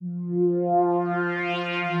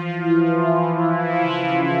Blood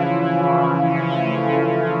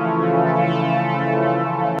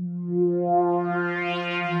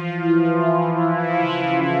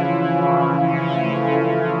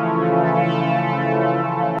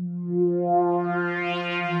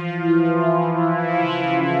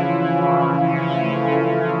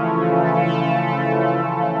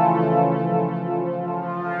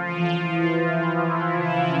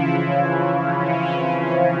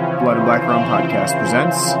and Black Rum Podcast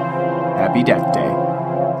presents Happy Death Day.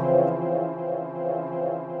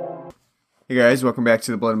 Hey guys, welcome back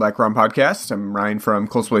to the Blood and Black Rum Podcast. I'm Ryan from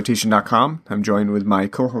Coldsploitation.com. I'm joined with my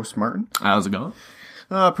co-host Martin. How's it going?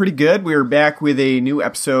 Pretty good. We're back with a new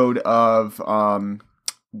episode of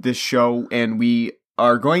this show, and we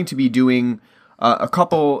are going to be doing a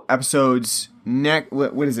couple episodes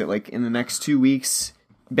what is it, like in the next 2 weeks,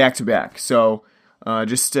 back to back. So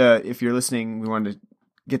just if you're listening, we wanted to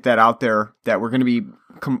get that out there, that we're going to be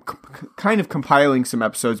kind of compiling some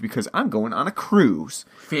episodes because I'm going on a cruise.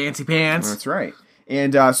 Fancy pants. That's right.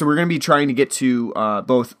 And so we're going to be trying to get to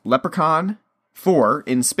both Leprechaun 4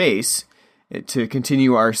 in space to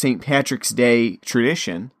continue our St. Patrick's Day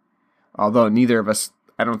tradition, although neither of us,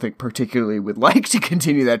 I don't think, particularly would like to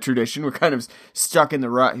continue that tradition. We're kind of stuck in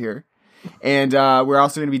the rut here. And we're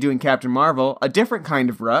also going to be doing Captain Marvel, a different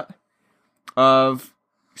kind of rut of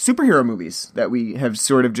superhero movies that we have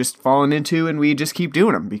sort of just fallen into, and we just keep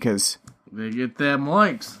doing them because they get them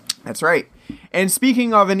likes. That's right. And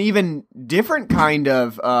speaking of an even different kind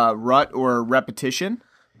of rut or repetition,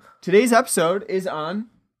 today's episode is on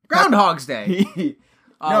Groundhog's Day.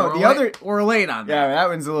 We're late on that. Yeah, that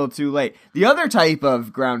one's a little too late. The other type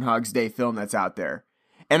of Groundhog's Day film that's out there,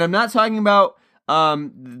 and I'm not talking about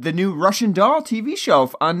the new Russian Doll TV show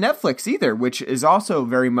on Netflix either, which is also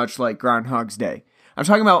very much like Groundhog's Day. I'm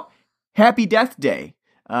talking about Happy Death Day,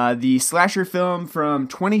 the slasher film from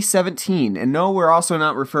 2017. And no, we're also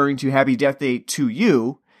not referring to Happy Death Day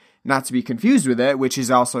 2U, not to be confused with it, which is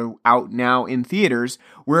also out now in theaters.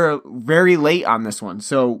 We're very late on this one,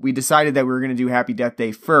 so we decided that we were going to do Happy Death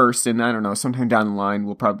Day first, and I don't know, sometime down the line,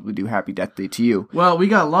 we'll probably do Happy Death Day to You. Well, we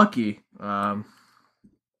got lucky. What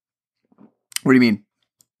do you mean?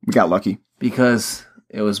 We got lucky? Because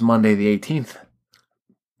it was Monday the 18th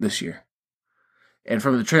this year. And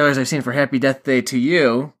from the trailers I've seen for Happy Death Day to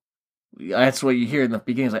You, that's what you hear in the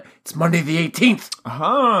beginning. It's like, it's Monday the 18th.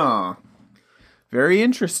 Uh-huh. Very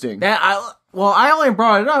interesting. I only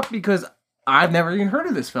brought it up because I've never even heard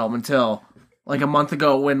of this film until like a month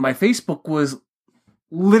ago when my Facebook was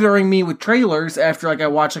littering me with trailers after like I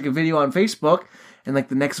watched like a video on Facebook, and like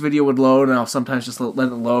the next video would load, and I'll sometimes just let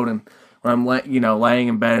it load, and when I'm laying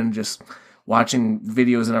in bed and just watching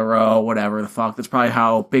videos in a row, whatever the fuck. That's probably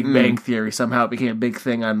how Big Bang Theory somehow became a big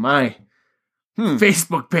thing on my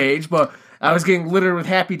Facebook page. But I was getting littered with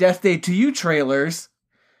Happy Death Day to You trailers,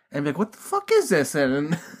 and I'm like, what the fuck is this?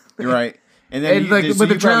 And you're right. And then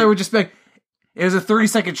the trailer would just be like, it was a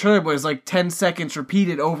 30-second trailer, but it was like 10 seconds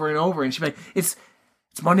repeated over and over. And she'd be like, it's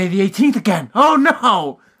Monday the 18th again. Oh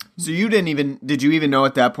no! So did you even know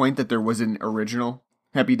at that point that there was an original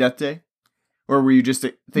Happy Death Day? Or were you just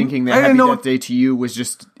thinking that Happy Death Day to You was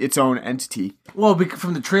just its own entity? Well,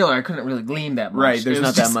 from the trailer, I couldn't really glean that much. Right, there's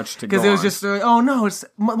not that much to go on. Because it was just like, oh no, it's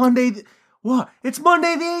Monday... What? It's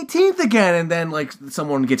Monday the 18th again! And then, like,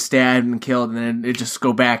 someone gets stabbed and killed, and then it just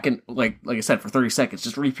go back and, like I said, for 30 seconds,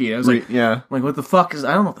 just repeat. I was like, yeah. Like, what the fuck is...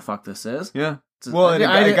 I don't know what the fuck this is. Yeah. Well,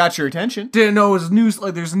 it got your attention. Didn't know it was news.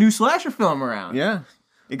 Like, there's a new slasher film around. Yeah.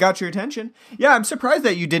 It got your attention. Yeah, I'm surprised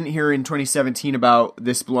that you didn't hear in 2017 about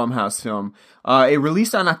this Blumhouse film. It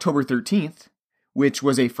released on October 13th, which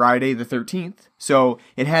was a Friday the 13th. So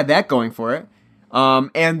it had that going for it.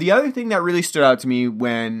 And the other thing that really stood out to me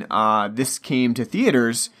when this came to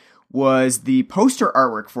theaters was the poster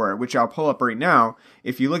artwork for it, which I'll pull up right now.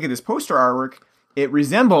 If you look at this poster artwork, it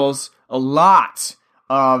resembles a lot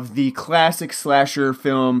of the classic slasher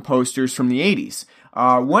film posters from the 80s.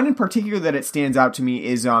 One in particular that it stands out to me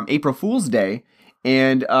is April Fool's Day,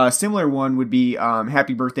 and a similar one would be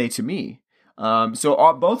Happy Birthday to Me.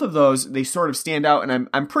 So both of those, they sort of stand out, and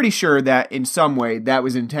I'm pretty sure that in some way that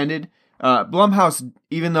was intended. Blumhouse,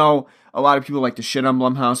 even though a lot of people like to shit on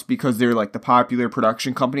Blumhouse because they're like the popular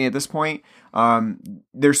production company at this point,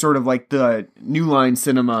 they're sort of like the New Line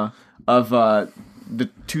Cinema of the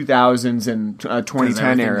 2000s and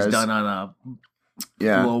 2010 eras. Done on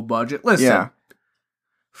a low budget. Listen. Yeah.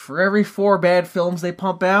 For every 4 bad films they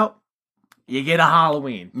pump out, you get a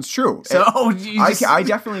Halloween. It's true. So I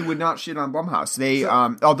definitely would not shit on Blumhouse. They,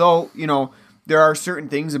 although there are certain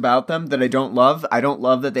things about them that I don't love. I don't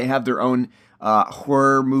love that they have their own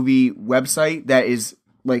horror movie website that is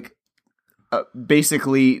like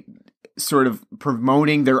basically sort of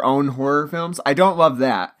promoting their own horror films. I don't love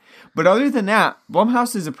that. But other than that,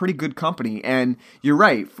 Blumhouse is a pretty good company, and you're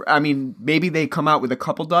right. I mean, maybe they come out with a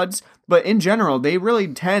couple duds, but in general, they really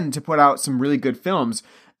tend to put out some really good films,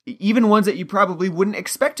 even ones that you probably wouldn't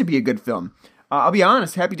expect to be a good film. I'll be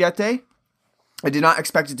honest, Happy Death Day, I did not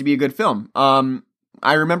expect it to be a good film.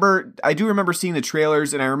 I do remember seeing the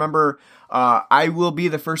trailers, and I remember, I will be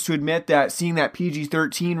the first to admit that seeing that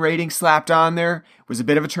PG-13 rating slapped on there was a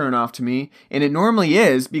bit of a turnoff to me. And it normally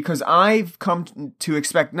is, because I've come to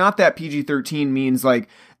expect not that PG-13 means like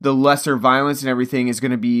the lesser violence and everything is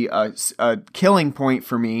going to be a killing point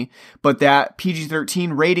for me, but that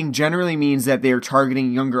PG-13 rating generally means that they are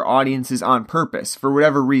targeting younger audiences on purpose for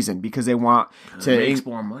whatever reason, because they want to makes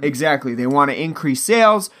more money. Exactly, they want to increase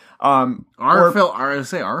sales. Our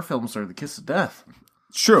films are the kiss of death.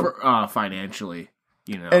 True. Financially,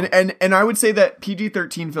 you know. And I would say that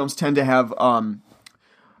PG-13 films tend to have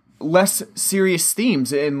less serious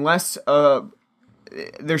themes and less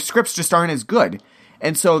their scripts just aren't as good.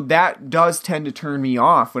 And so that does tend to turn me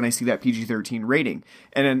off when I see that PG-13 rating.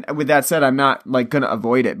 And with that said, I'm not like going to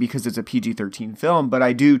avoid it because it's a PG-13 film, but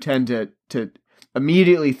I do tend to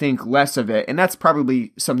immediately think less of it. And that's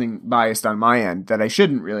probably something biased on my end that I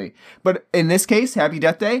shouldn't really. But in this case, Happy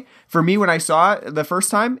Death Day, for me, when I saw it the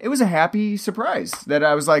first time, it was a happy surprise that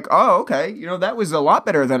I was like, oh, okay, you know, that was a lot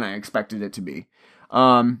better than I expected it to be.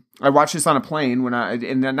 I watched this on a plane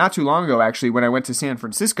and not too long ago, actually, when I went to San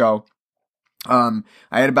Francisco. I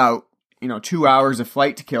had about, 2 hours of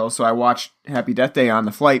flight to kill. So I watched Happy Death Day on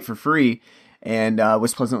the flight for free and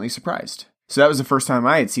was pleasantly surprised. So that was the first time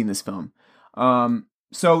I had seen this film.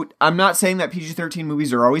 So I'm not saying that PG-13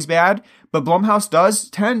 movies are always bad, but Blumhouse does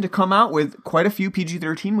tend to come out with quite a few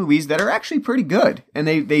PG-13 movies that are actually pretty good. And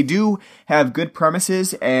they do have good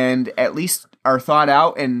premises and at least are thought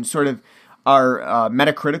out and sort of are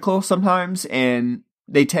metacritical sometimes. And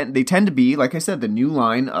they tend to be, like I said, the new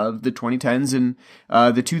line of the 2010s and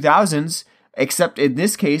the 2000s, except in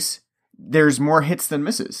this case, there's more hits than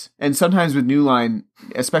misses. And sometimes with New Line,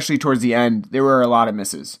 especially towards the end, there were a lot of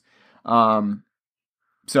misses.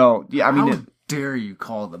 So yeah, I mean, how dare you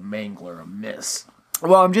call the Mangler a miss?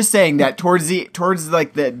 Well, I'm just saying that towards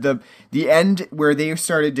like the end where they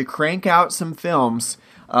started to crank out some films,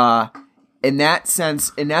 in that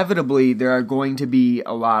sense, inevitably there are going to be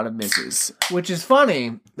a lot of misses. Which is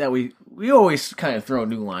funny that we always kind of throw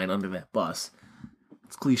New Line under that bus.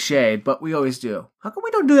 It's cliched, but we always do. How come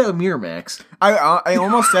we don't do that with Miramax? I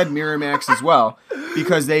almost said Miramax as well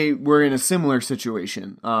because they were in a similar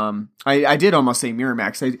situation. I did almost say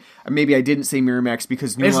Miramax. Maybe I didn't say Miramax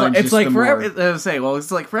because New Line. It's like for every.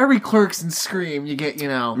 It's like for every Clerks and Scream, you get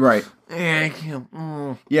right.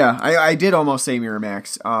 Yeah, I did almost say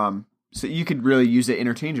Miramax. So you could really use it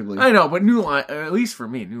interchangeably. I know, but New Line, at least for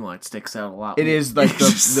me, New Line sticks out a lot. It is like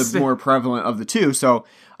the more prevalent of the two, so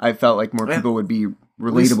I felt like more people would be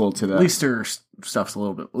relatable to that. At least their stuff's a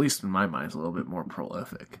little bit, at least in my mind, is a little bit more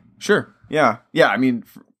prolific. Sure, yeah. I mean,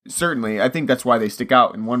 certainly, I think that's why they stick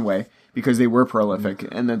out in one way, because they were prolific,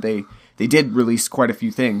 and that they did release quite a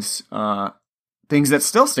few things that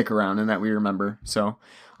still stick around and that we remember. So,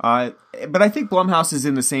 but I think Blumhouse is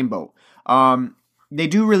in the same boat. They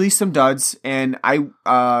do release some duds, and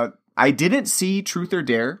I didn't see Truth or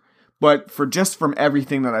Dare, but from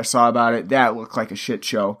everything that I saw about it, that looked like a shit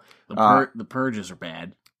show. The Purges are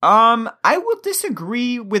bad. I will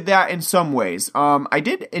disagree with that in some ways. I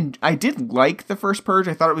did like the first Purge.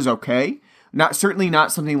 I thought it was okay. Certainly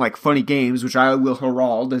not something like Funny Games, which I will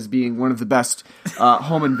herald as being one of the best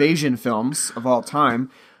home invasion films of all time.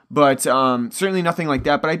 But certainly nothing like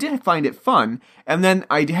that. But I did find it fun. And then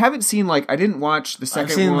I haven't seen, I didn't watch the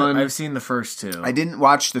second one. I've seen the first two. I didn't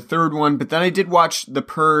watch the third one. But then I did watch The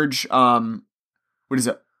Purge. What is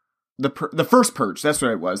it? The first Purge. That's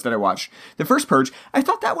what it was that I watched. The first Purge. I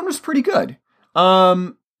thought that one was pretty good.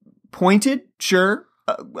 Pointed, sure.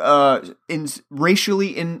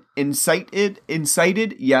 Racially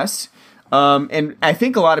incited, yes. And I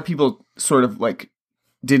think a lot of people sort of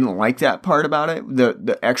didn't like that part about it,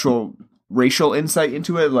 the actual racial insight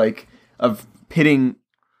into it, of pitting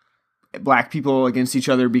black people against each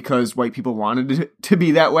other because white people wanted it to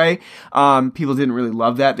be that way. People didn't really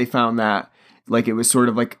love that. They found that it was sort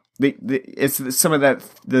of it's some of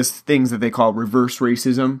those things that they call reverse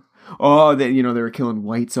racism. Oh, that they were killing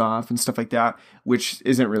whites off and stuff like that, which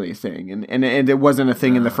isn't really a thing, and it wasn't a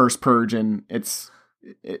thing in the first Purge, and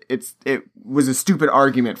it was a stupid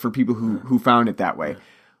argument for people who found it that way.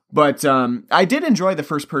 But I did enjoy the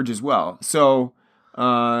first Purge as well. So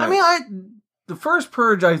the first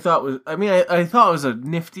Purge I thought was, I thought it was a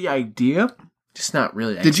nifty idea. just not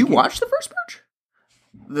really. Did you watch the first Purge?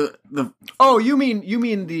 The Oh, you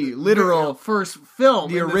mean the literal first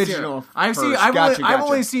film, the in this original? series. I've I've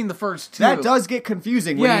only seen the first two. That does get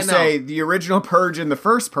confusing when Yeah, you no. say the original Purge and the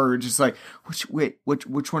first Purge. It's like, which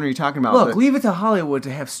one are you talking about? Look, But- leave it to Hollywood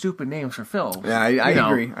to have stupid names for films. yeah, I You know.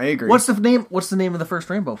 agree. I agree. What's the name? What's the name of the first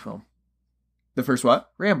Rambo film? the first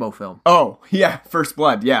what? Rambo film. Oh, yeah, First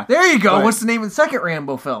Blood. Yeah, There you go. Right. What's the name of the second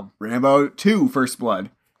Rambo film? Rambo 2, First Blood.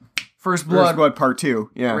 First Blood. First Blood Part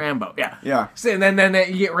 2. Yeah, Rambo. Yeah. yeah. So, and then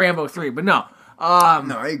you get Rambo 3, but no.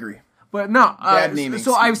 No, I agree. But no. Bad naming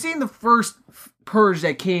so scheme. I've seen the first Purge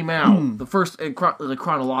that came out, the first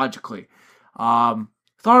chronologically. Thought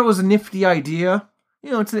it was a nifty idea.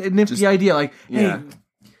 You know, it's a nifty idea. Like, yeah.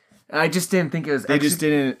 hey, I just didn't think it was. They just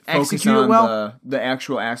didn't focus execute it on well. the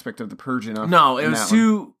actual aspect of the Purge enough. No, it in was that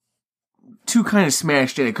one. too kind of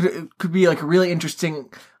smashed in. It could be like a really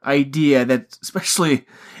interesting idea that, especially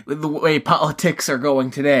with the way politics are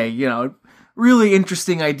going today, you know, really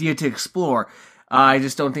interesting idea to explore. I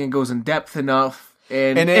just don't think it goes in depth enough,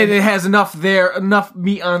 and it has enough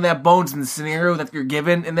meat on that bones in the scenario that you're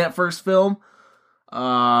given in that first film,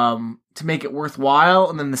 to make it worthwhile.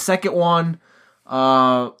 And then the second one,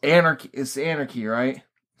 Anarchy, right?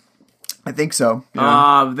 I think so.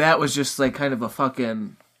 Yeah. That was just like kind of a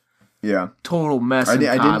fucking yeah. total mess. I and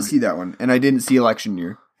didn't see that one, and I didn't see Election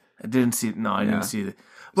Year. I didn't see. No, I didn't see it.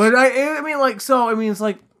 But I mean, like, so I mean, it's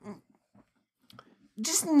like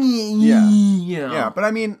just Yeah. you know. Yeah, but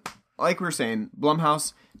I mean, like we were saying,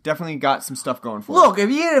 Blumhouse definitely got some stuff going for Look, if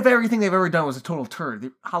everything they've ever done was a total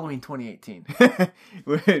turd, Halloween 2018.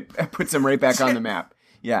 it. Puts them right back on the map.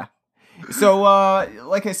 Yeah. So,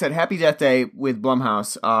 like I said, Happy Death Day with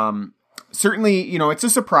Blumhouse. Certainly, you know, it's a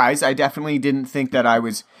surprise. I definitely didn't think that I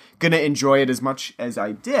was going to enjoy it as much as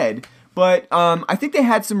I did. But I think they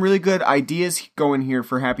had some really good ideas going here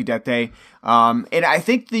for Happy Death Day. And I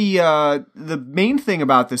think the main thing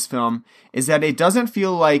about this film is that it doesn't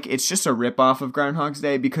feel like it's just a ripoff of Groundhog's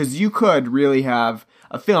Day, because you could really have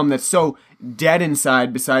a film that's so dead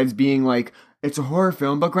inside, besides being like, it's a horror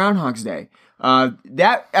film, but Groundhog's Day.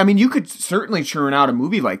 You could certainly churn out a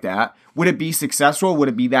movie like that. Would it be successful? Would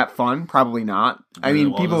it be that fun? Probably not. I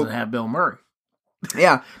mean, people doesn't have Bill Murray.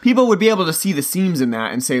 Yeah, people would be able to see the seams in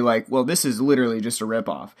that and say, like, well, this is literally just a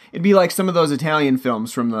ripoff. It'd be like some of those Italian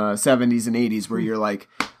films from the 70s and 80s where you're like,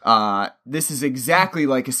 this is exactly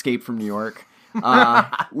like Escape from New York,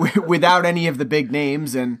 without any of the big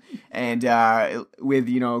names and with,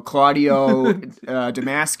 you know, Claudio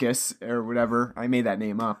Damascus or whatever. I made that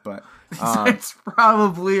name up, but... It's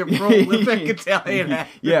probably a prolific Italian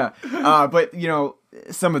actor. Yeah, but, you know,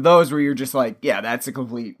 some of those where you're just like, yeah, that's a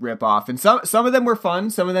complete ripoff. And some of them were fun.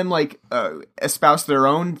 Some of them like espoused their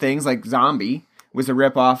own things, like Zombie was a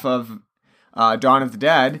ripoff of Dawn of the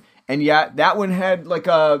Dead, and yet that one had like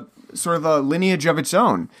a sort of a lineage of its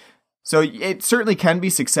own. So it certainly can be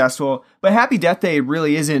successful. But Happy Death Day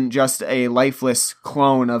really isn't just a lifeless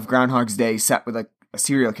clone of Groundhog's Day set with a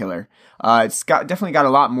serial killer. It's definitely got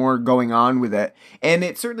a lot more going on with it, and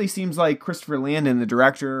it certainly seems like Christopher Landon, the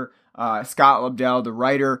director, Scott Lobdell, the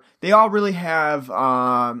writer, they all really have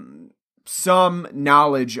some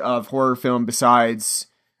knowledge of horror film besides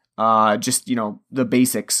just, you know, the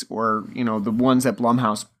basics, or, you know, the ones that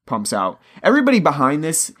Blumhouse pumps out. Everybody behind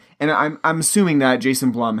this, and I'm assuming that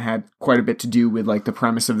Jason Blum had quite a bit to do with like the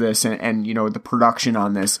premise of this and you know, the production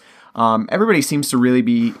on this. Everybody seems to really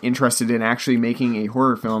be interested in actually making a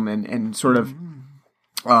horror film and sort of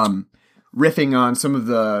riffing on some of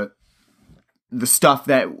the stuff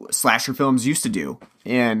that slasher films used to do,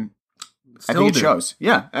 and I think it shows.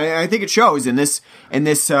 Yeah, I think it shows in this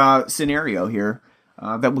scenario here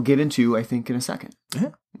that we'll get into, I think, in a second.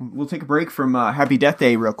 Yeah. We'll take a break from Happy Death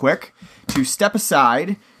Day real quick to step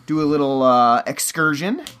aside, do a little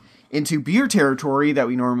excursion into beer territory that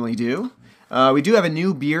we normally do. We do have a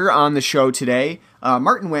new beer on the show today.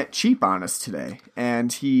 Martin went cheap on us today,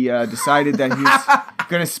 and he decided that he's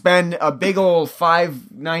going to spend a big old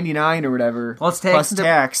 $5.99 or whatever plus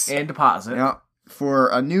tax and deposit, yeah, for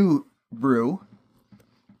a new brew.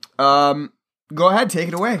 Go ahead, take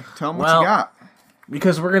it away. Tell them what you got.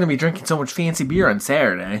 Because we're going to be drinking so much fancy beer on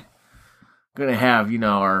Saturday. We're going to have, you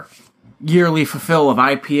know, our yearly fulfill of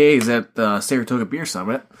IPAs at the Saratoga Beer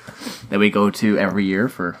Summit that we go to every year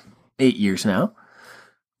for 8 years now.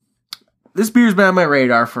 This beer's been on my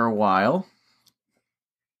radar for a while.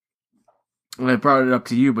 And I brought it up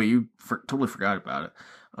to you, but you totally forgot about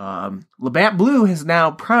it. Labatt Blue has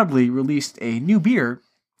now proudly released a new beer,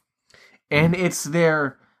 and it's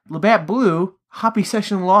their Labatt Blue Hoppy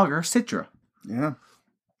Session Lager Citra. Yeah.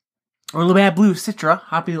 Or Labatt Blue Citra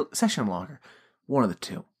Hoppy Session Lager. One of the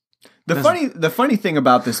two. The funny thing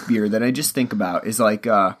about this beer that I just think about is like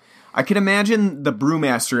I can imagine the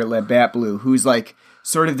brewmaster at Labatt Blue, who's like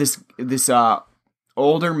sort of this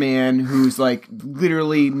older man who's like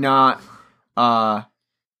literally not not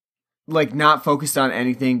focused on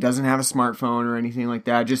anything, doesn't have a smartphone or anything like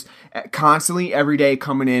that, just constantly every day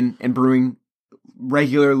coming in and brewing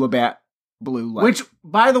regular Labatt Blue Light. Which,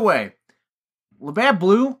 by the way, Labatt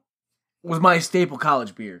Blue was my staple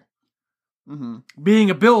college beer. Mm-hmm. Being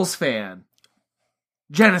a Bills fan,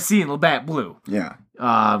 Genesee and Labatt Blue. Yeah.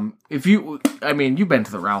 You've been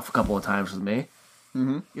to the Ralph a couple of times with me.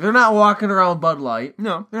 Mm-hmm. They're not walking around with Bud Light.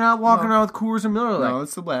 No. They're not walking around with Coors and Miller Lite. No,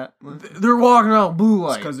 it's Labatt. They're walking around with Blue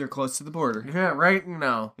Light. Because they're close to the border. Yeah, right?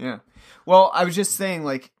 No. Yeah. Well, I was just saying,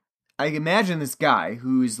 like, I imagine this guy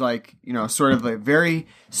who's like, sort of a very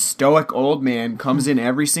stoic old man, comes in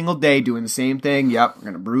every single day doing the same thing. Yep, we're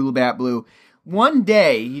going to brew Labatt Blue. One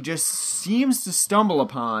day, he just seems to stumble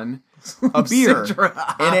upon a beer,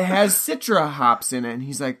 and it has Citra hops in it, and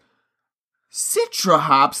he's like, Citra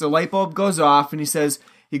hops? The light bulb goes off, and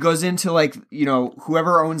he goes into, like,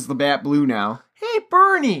 whoever owns Labatt Blue now. Hey,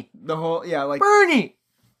 Bernie! Bernie! What if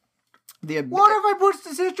I put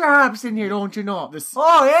the Citra hops in here, don't you know?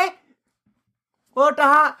 Put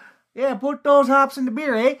the put those hops in the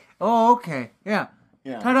beer, eh? Oh, okay. Yeah.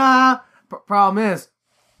 Ta-da! Problem is,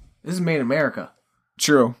 this is made in America.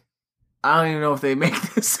 True. I don't even know if they make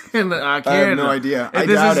this in Canada. I have no idea. I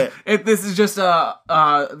doubt it. If this is just the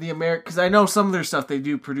American, because I know some of their stuff they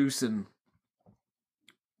do produce and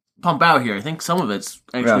pump out here. I think some of it's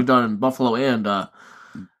actually done in Buffalo and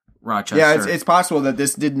Rochester. Yeah, it's possible that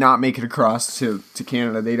this did not make it across to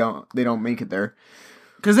Canada. They don't make it there.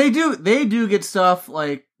 Because they do get stuff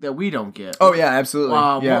like that we don't get. Oh yeah, absolutely.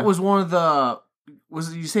 What was one of the?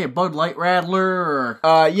 Was it, you say a Bud Light Rattler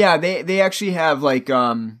or? Yeah, they actually have like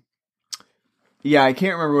I can't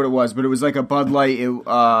remember what it was, but it was like a Bud Light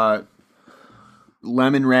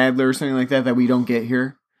Lemon Rattler or something like that we don't get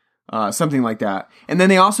here, something like that. And then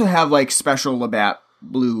they also have like special Labatt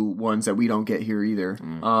Blue ones that we don't get here either.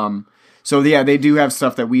 So yeah, they do have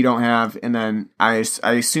stuff that we don't have, and then I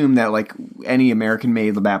assume that like any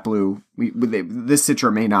American-made Labatt Blue, this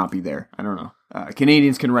Citra may not be there. I don't know.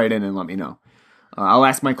 Canadians can write in and let me know. I'll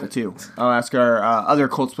ask Michael too. I'll ask our other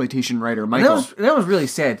Cultsploitation writer, Michael. That was really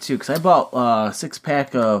sad too, because I bought a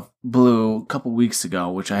 6-pack of Blue a couple weeks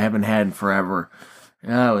ago, which I haven't had in forever,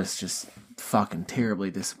 and I was just fucking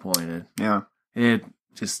terribly disappointed. Yeah, it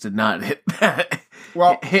just did not hit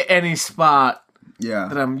hit any spot. Yeah,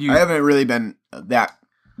 that I'm used. I haven't really been that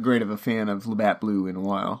great of a fan of Labatt Blue in a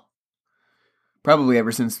while. Probably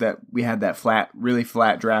ever since that we had that really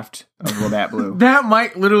flat draft of Labatt Blue. That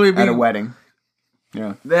might literally be at a wedding.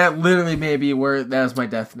 Yeah, that literally may be where that was my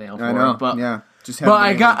death nail for I know, it. But yeah,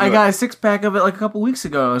 I got a 6-pack of it like a couple weeks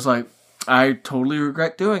ago. I was like, I totally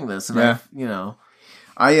regret doing this, and I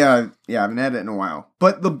haven't had it in a while.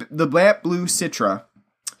 But the Labatt Blue Citra,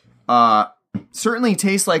 certainly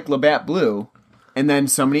tastes like Labatt Blue. And then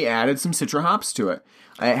somebody added some Citra hops to it.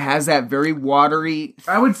 It has that very watery.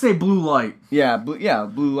 I would say Blue Light. Yeah,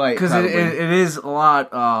 Blue Light. Because it is a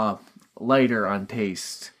lot lighter on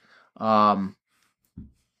taste.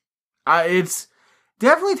 It's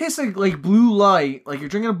definitely tastes like Blue Light. Like you're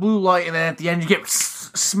drinking a Blue Light, and then at the end you get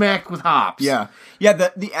smacked with hops. Yeah.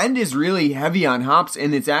 The end is really heavy on hops,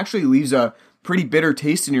 and it actually leaves a pretty bitter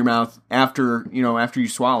taste in your mouth after you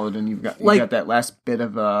swallowed, and you've got that last bit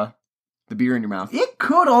of the beer in your mouth. It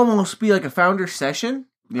could almost be like a founder session.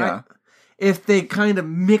 Yeah. If they kind of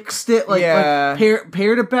mixed it,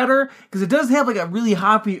 paired it better. Because it does have like a really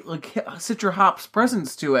hoppy, like Citra hops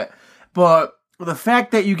presence to it. But the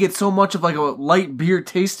fact that you get so much of like a light beer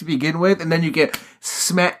taste to begin with, and then you get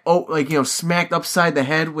smacked upside the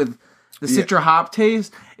head with the Citra hop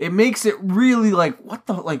taste, it makes it really like, what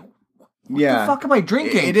the fuck am I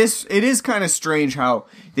drinking? It is kind of strange how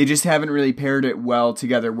they just haven't really paired it well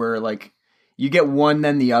together where like you get one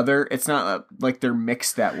then the other. It's not like they're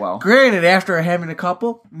mixed that well. Granted, after having a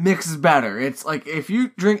couple, mix is better. It's like if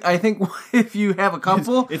you drink, I think if you have a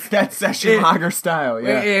couple, it's that session lager style.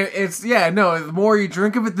 Yeah, the more you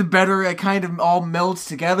drink of it, the better it kind of all melts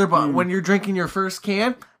together. But when you're drinking your first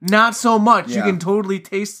can, not so much. Yeah. You can totally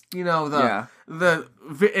taste,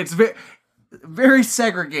 it's very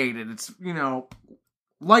segregated. It's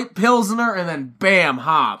light Pilsner and then bam,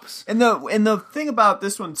 hops. And the thing about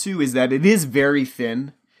this one too is that it is very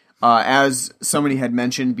thin, as somebody had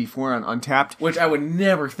mentioned before on Untapped, which I would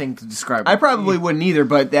never think to describe. I probably wouldn't either,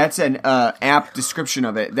 but that's an apt description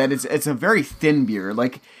of it. That it's a very thin beer.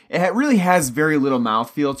 Like it really has very little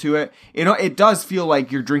mouthfeel to it. It does feel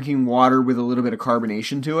like you're drinking water with a little bit of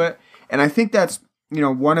carbonation to it, and I think that's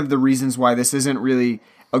one of the reasons why this isn't really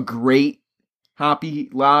a great hoppy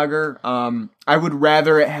lager. I would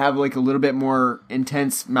rather it have like a little bit more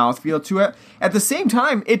intense mouthfeel to it. At the same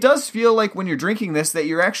time, it does feel like when you're drinking this that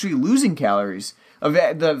you're actually losing calories. Of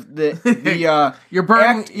the You're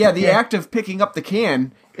burning. the act of picking up the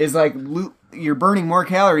can is like you're burning more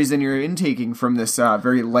calories than you're intaking from this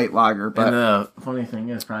very light lager. But And the funny thing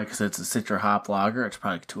is, probably because it's a Citra hop lager, it's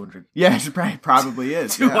probably like 200. yeah, it probably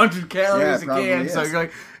is. 200 calories a probably can. is. So you're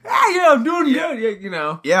like, I'm doing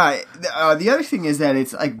good. Yeah, the other thing is that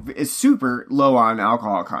it's super low on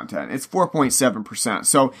alcohol content. It's 4.7%.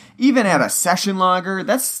 So even at a session lager,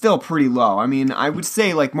 that's still pretty low. I mean, I would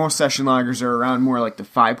say like most session lagers are around more like the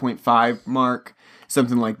 5.5 mark,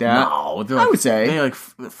 something like that. No, I would say they're like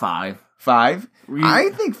 5. 5. I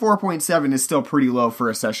think 4.7 is still pretty low for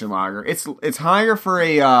a session lager. It's higher for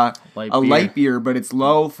a light beer, but it's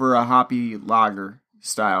low for a hoppy lager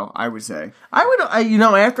style, I would say.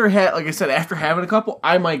 After having a couple,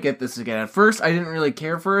 I might get this again. At first, I didn't really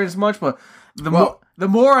care for it as much, but the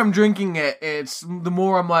more I'm drinking it, the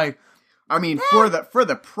more I'm like. I mean, for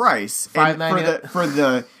the price, and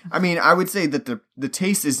 $5.99. I would say that the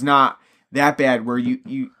taste is not that bad. Where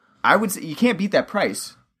I would say you can't beat that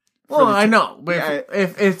price. Well, I know, but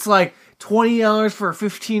if it's like $20 for a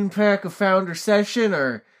 15-pack of Founder Session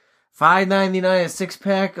or $5.99 a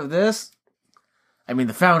 6-pack of this, I mean,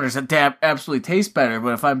 the Founders absolutely taste better.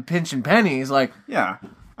 But if I'm pinching pennies, like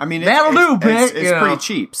I mean, that'll do, Pick. It's pretty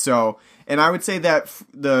cheap. So, and I would say that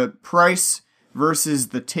the price versus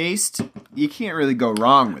the taste, you can't really go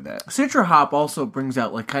wrong with it. Citra hop also brings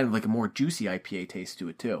out like kind of like a more juicy IPA taste to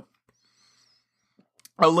it too.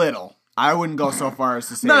 A little. I wouldn't go so far as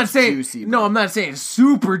to say it's juicy. No, I'm not saying it's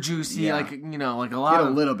super juicy. Yeah. Like like a lot. Get a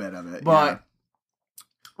little bit of it, but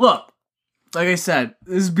look, like I said,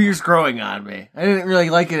 this beer's growing on me. I didn't really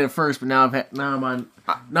like it at first, but now I'm on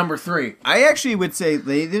number 3. I actually would say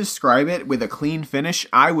they describe it with a clean finish.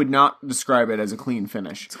 I would not describe it as a clean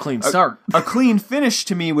finish. It's a clean start. A clean finish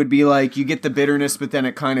to me would be like you get the bitterness, but then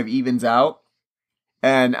it kind of evens out.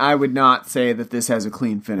 And I would not say that this has a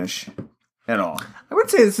clean finish at all. I would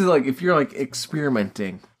say this is like if you're like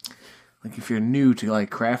experimenting, like if you're new to like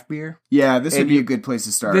craft beer. Yeah, this would be a good place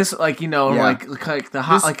to start. This like like the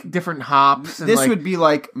hop, like different hops. And this would be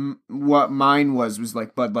like what mine was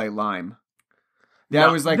like Bud Light Lime.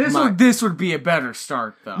 Was like this would be a better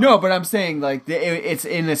start though. No, but I'm saying like it's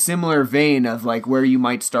in a similar vein of like where you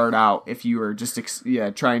might start out if you were just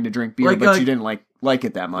trying to drink beer, but you didn't like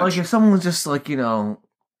it that much. Like if someone was just like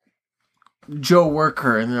Joe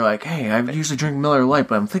Worker, and they're like, "Hey, I usually drink Miller Lite,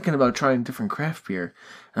 but I'm thinking about trying different craft beer.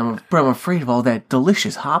 But I'm afraid of all that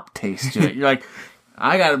delicious hop taste to it." You're like,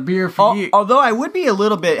 "I got a beer for you." Although I would be a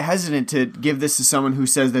little bit hesitant to give this to someone who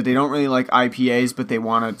says that they don't really like IPAs, but they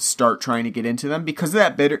want to start trying to get into them because of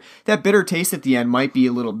that bitter taste at the end might be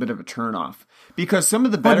a little bit of a turnoff. Because some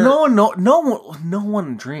of the better, but no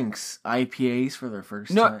one drinks IPAs for their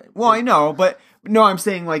first time. Well, I know, but no, I'm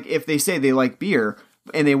saying like if they say they like beer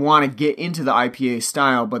and they want to get into the IPA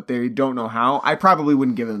style, but they don't know how, I probably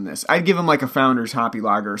wouldn't give them this. I'd give them like a Founders Hoppy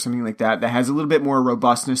Lager or something like that has a little bit more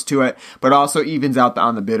robustness to it, but also evens out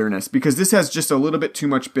on the bitterness. Because this has just a little bit too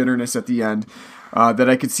much bitterness at the end that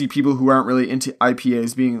I could see people who aren't really into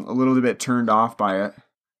IPAs being a little bit turned off by it.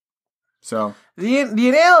 So the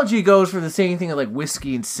analogy goes for the same thing as like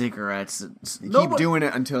whiskey and cigarettes. Keep doing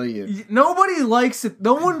it until you. Nobody likes it.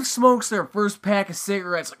 No one smokes their first pack of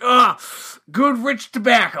cigarettes like, good rich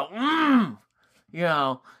tobacco.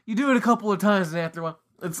 You do it a couple of times, and after a while,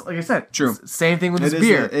 it's like I said, true. Same thing with this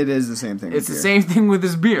beer. It is the same thing. It's the same thing with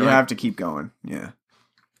this beer. You have to keep going. Yeah.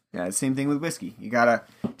 Yeah, it's the same thing with whiskey. You gotta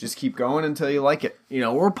just keep going until you like it.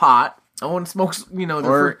 Or pot. No one smokes,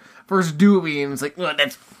 their first doobie, and it's like,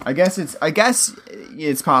 that's. I guess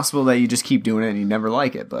it's possible that you just keep doing it and you never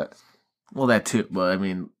like it, but. Well, that too. But I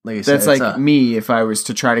mean, like I said, that's like me if I was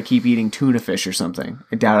to try to keep eating tuna fish or something.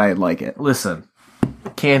 I doubt I'd like it. Listen,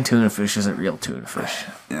 canned tuna fish isn't real tuna fish.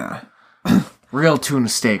 Yeah. Real tuna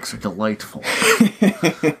steaks are delightful.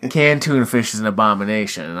 Canned tuna fish is an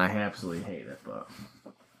abomination, and I absolutely hate it. But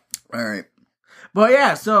all right. But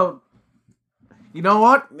yeah, so. You know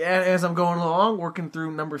what? As I'm going along, working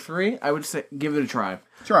through number 3, I would say give it a try.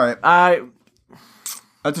 Try it.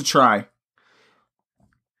 That's a try.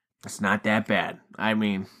 It's not that bad. I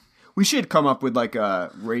mean, we should come up with like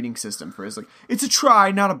a rating system for it. It's like it's a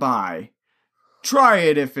try, not a buy. Try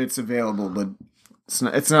it if it's available, but it's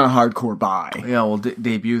not a hardcore buy. Yeah, we'll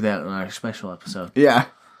debut that in our special episode. Yeah,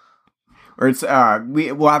 or it's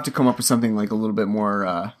we'll have to come up with something like a little bit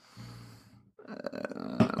more.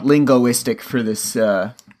 Linguistic for this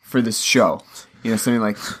show, something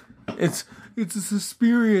like it's It's a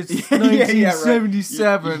Suspiria. It's Yeah, yeah, right.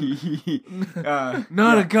 1977.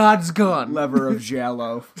 Not a God's gun. Lever of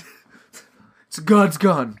Jello. It's a God's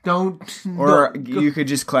gun. Don't. Or don't you could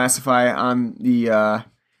just classify it on the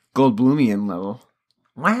Goldblumian level.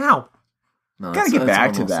 Wow. No, Gotta get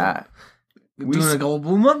back to almost that. Doing a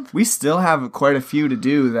Goldblum month? We still have quite a few to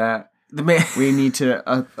do that The man. we need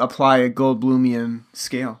to apply a Goldblumian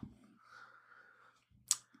scale.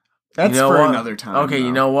 That's You know for what? another time. Okay, though.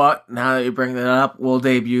 you know what? Now that you bring that up, we'll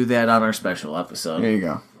debut that on our special episode. There you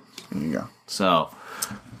go. There you go. So,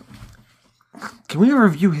 can we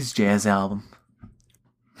review his jazz album?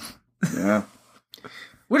 Yeah.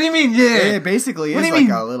 What do you mean, yeah? It basically What is do you like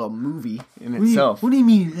mean? a little movie in What do you- itself. What do you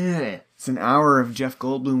mean, yeah? It's an hour of Jeff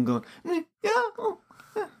Goldblum going, yeah, oh,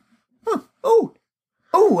 yeah,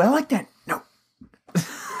 oh, I like that. No.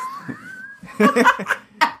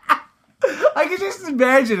 I can just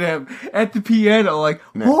imagine him at the piano, like,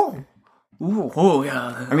 oh, ooh, oh,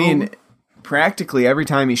 yeah. I mean, practically every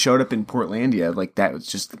time he showed up in Portlandia, like that was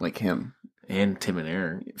just like him. And Tim and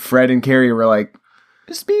Aaron. Fred and Carrie were like,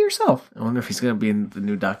 just be yourself. I wonder if he's going to be in the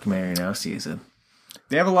new documentary now season.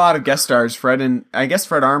 They have a lot of guest stars. Fred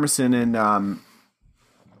Armisen and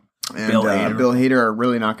Bill Hader. Bill Hader are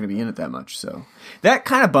really not going to be in it that much. So that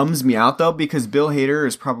kind of bums me out though, because Bill Hader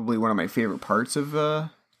is probably one of my favorite parts of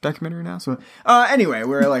documentary now. So anyway,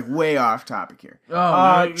 we're like way off topic here.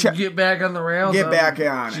 Get back on the rails. Get back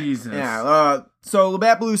on Jesus. it. Yeah. So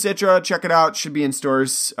Labatt Blue Citra, check it out. Should be in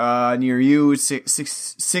stores near you.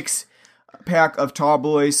 Six pack of Tall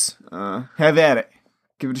Boys. Have at it.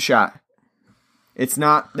 Give it a shot. It's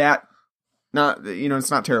not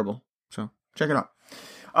terrible. So check it out.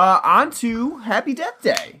 On to Happy Death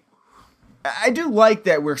Day. I do like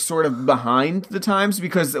that we're sort of behind the times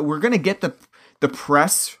because we're gonna get the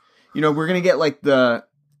press. We're gonna get like the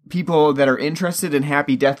people that are interested in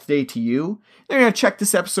Happy Death Day to You. They're gonna check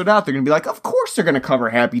this episode out. They're gonna be like, of course they're gonna cover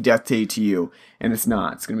Happy Death Day to You, and it's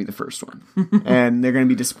not. It's gonna be the first one, and they're gonna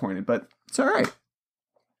be disappointed. But it's all right.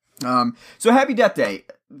 So Happy Death Day,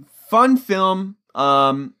 fun film.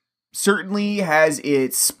 Certainly has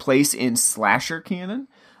its place in slasher canon.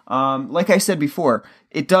 Like I said before,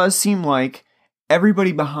 it does seem like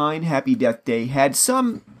everybody behind Happy Death Day had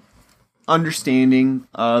some understanding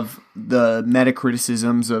of the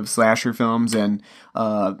meta-criticisms of slasher films, and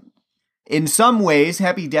in some ways,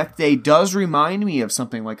 Happy Death Day does remind me of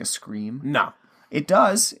something like a Scream. No. It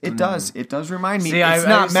does. It does. It does remind me. See, It's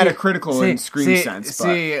not metacritical in Scream sense.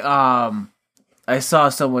 I saw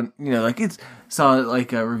someone, saw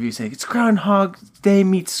like a review saying it's Groundhog Day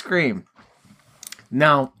meets Scream.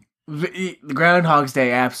 Now, the Groundhog's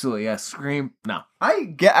Day, absolutely, yes. Scream, no. I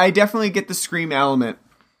definitely get the Scream element.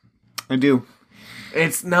 I do.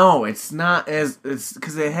 It's not as it's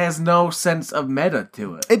because it has no sense of meta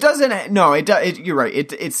to it. It doesn't. No, it does. You're right.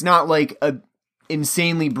 It's not like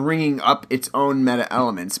insanely bringing up its own meta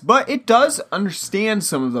elements, but it does understand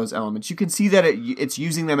some of those elements. You can see that it's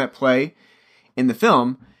using them at play in the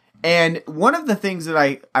film. And one of the things that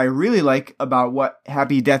I really like about what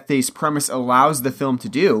Happy Death Day's premise allows the film to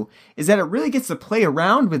do is that it really gets to play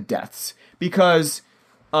around with deaths, because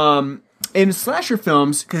in slasher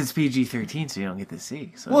films, Because it's PG-13, so you don't get to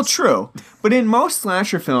see. So well, true, but in most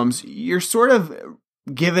slasher films, you're sort of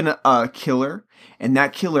given a killer, and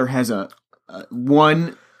that killer has a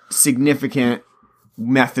one significant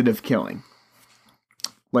method of killing.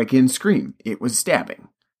 Like in Scream, it was stabbing.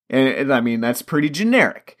 And I mean, that's pretty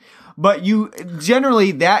generic. But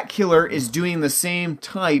generally, that killer is doing the same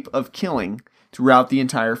type of killing throughout the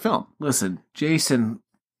entire film. listen, Jason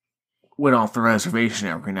went off the reservation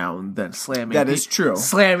every now and then, That is true.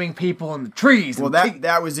 slamming people in the trees. Well, and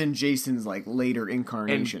that was in Jason's like later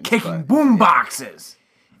incarnations. and kicking but boom boxes.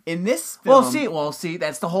 in this film, Well, see,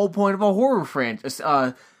 that's the whole point of a horror franchise.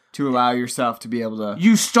 to allow yourself to be able to.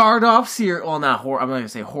 You start off not horror. I'm not gonna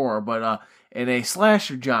say horror, but in a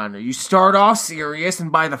slasher genre, you start off serious,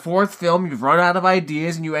 and by the fourth film, you've run out of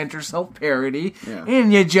ideas, and you enter self-parody, Yeah.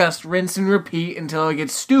 and you just rinse and repeat until it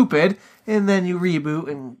gets stupid, and then you reboot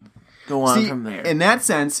and go on from there. In that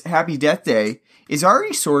sense, Happy Death Day is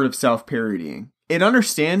already sort of self-parodying. It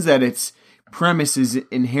understands that its premise is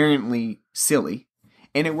inherently silly,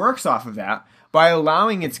 and it works off of that by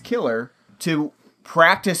allowing its killer to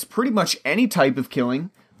practice pretty much any type of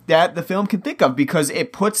killing that the film can think of, because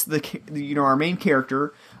it puts our main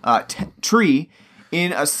character, Tree,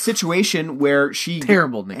 in a situation where she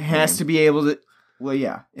Terrible nickname. has to be able to. Well,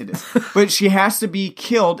 yeah, it is. But she has to be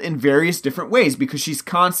killed in various different ways because she's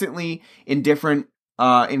constantly in different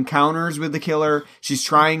encounters with the killer. She's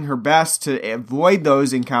trying her best to avoid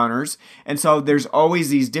those encounters. And so there's always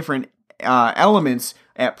these different elements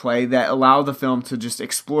at play that allow the film to just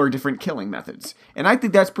explore different killing methods. And I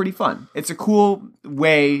think that's pretty fun. It's a cool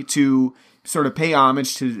way to sort of pay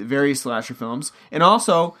homage to various slasher films and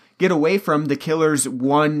also get away from the killer's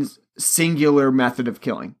one singular method of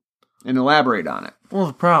killing and elaborate on it. Well,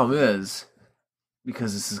 the problem is,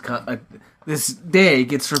 because this day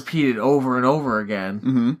gets repeated over and over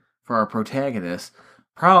again for our protagonist.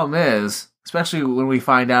 Problem is, especially when we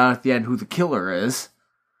find out at the end who the killer is,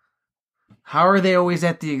 how are they always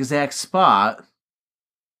at the exact spot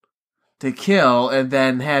to kill and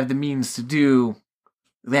then have the means to do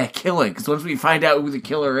that killing? Because once we find out who the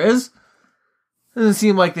killer is, it doesn't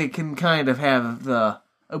seem like they can kind of have the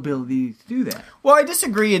ability to do that. Well, I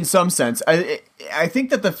disagree in some sense. I think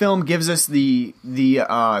that the film gives us the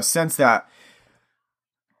sense that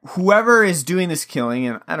whoever is doing this killing,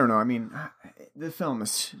 and I don't know, I mean, the film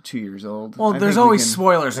is 2 years old. Well, there's always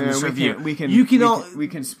spoilers in this review. We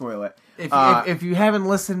can spoil it. If you haven't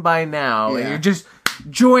listened by now, and you're just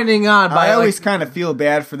joining on by... I always kind of feel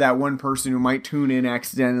bad for that one person who might tune in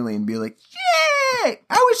accidentally and be like, "Yay!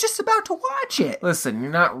 I was just about to watch it." Listen,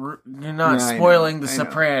 you're not spoiling The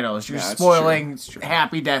Sopranos. You're spoiling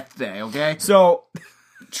Happy Death Day, okay? So,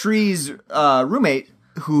 Tree's roommate,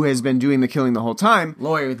 who has been doing the killing the whole time...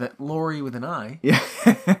 Lori with an I. Yeah.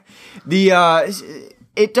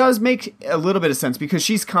 It does make a little bit of sense because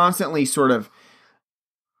she's constantly sort of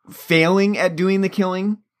failing at doing the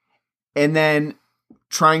killing and then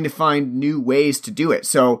trying to find new ways to do it.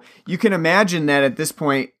 So you can imagine that at this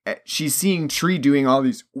point, she's seeing Tree doing all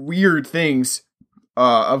these weird things,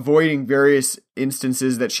 avoiding various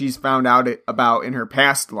instances that she's found out about in her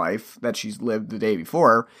past life that she's lived the day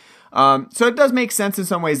before. So it does make sense in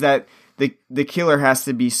some ways that the killer has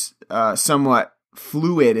to be somewhat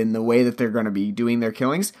fluid in the way that they're going to be doing their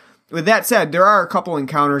killings. With that said, there are a couple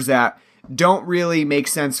encounters that don't really make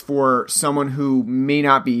sense for someone who may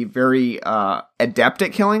not be very adept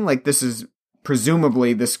at killing. Like, this is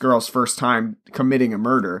presumably this girl's first time committing a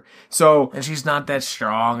murder. And she's not that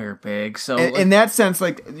strong or big. So in that sense,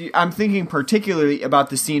 like, I'm thinking particularly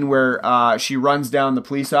about the scene where she runs down the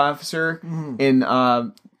police officer and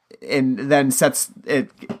then sets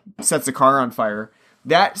the car on fire.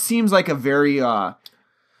 That seems like a very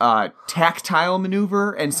tactile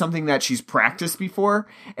maneuver and something that she's practiced before.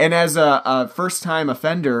 And as a first-time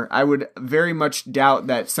offender, I would very much doubt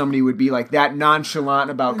that somebody would be like that nonchalant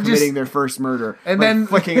about committing their first murder. And like then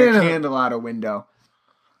flicking a candle out a window.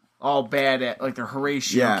 All bad at like the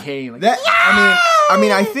Horatio Caine. Like, I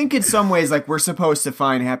mean, I think in some ways, like, we're supposed to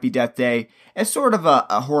find Happy Death Day as sort of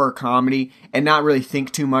a horror comedy and not really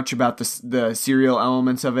think too much about the serial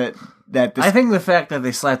elements of it. I think the fact that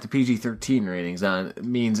they slapped the PG-13 ratings on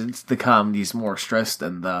means it's the comedy's more stressed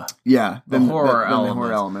than the horror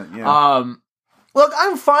element. Yeah. Look,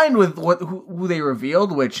 I'm fine with who they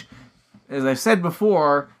revealed, which, as I've said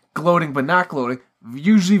before, gloating but not gloating.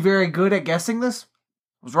 Usually very good at guessing this.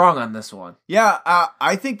 Was wrong on this one. Yeah,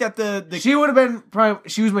 I think that she would have been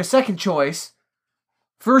she was my second choice.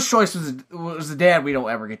 First choice was the dad we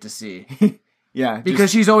don't ever get to see. Yeah, because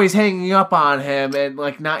she's always hanging up on him and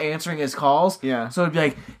like not answering his calls. Yeah, so it'd be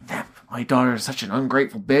like, my daughter is such an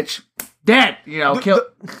ungrateful bitch. Dad, kill.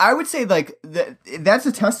 I would say like that's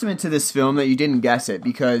a testament to this film that you didn't guess it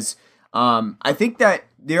because I think that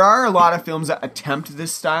there are a lot of films that attempt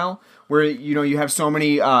this style where you have so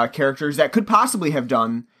many characters that could possibly have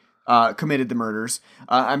committed the murders.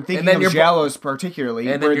 I'm thinking of Giallos particularly,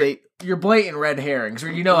 and where you're blatant red herrings,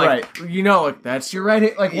 or that's your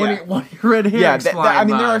red, one of your red herrings. Yeah, I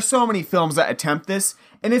mean, there are so many films that attempt this,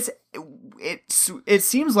 and it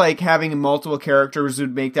seems like having multiple characters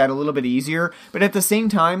would make that a little bit easier, but at the same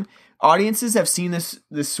time, audiences have seen this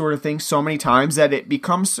sort of thing so many times that it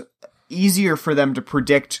becomes easier for them to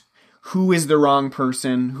predict who is the wrong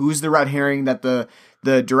person, who's the red herring that the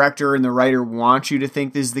director and the writer want you to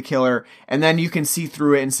think this is the killer, and then you can see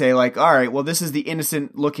through it and say, like, all right, well, this is the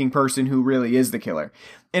innocent-looking person who really is the killer.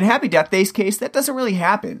 In Happy Death Day's case, that doesn't really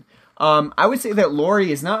happen. I would say that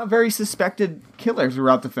Laurie is not a very suspected killer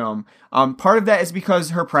throughout the film. Part of that is because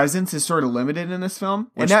her presence is sort of limited in this film.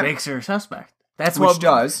 Which makes her a suspect. That's what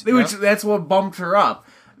bumped her up.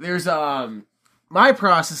 There's, my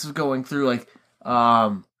process of going through, like,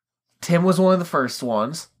 Tim was one of the first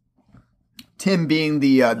ones. Tim being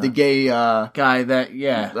the gay guy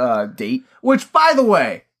that date. Which, by the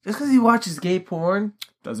way, just because he watches gay porn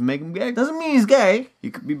doesn't make him gay. Doesn't mean he's gay. He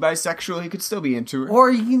could be bisexual. He could still be into it.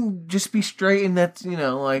 Or he can just be straight, and that's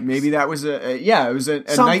like maybe that was it was a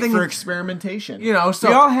night for experimentation. So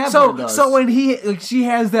we all have one of those. So when she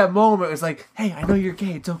has that moment, it's like, hey, I know you're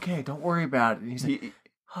gay. It's okay. Don't worry about it. And he's like,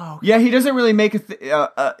 Oh, Yeah, he doesn't really make he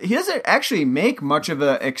doesn't actually make much of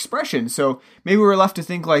an expression. So maybe we're left to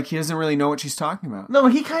think like he doesn't really know what she's talking about. no,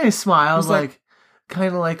 he kind of smiles, He's like-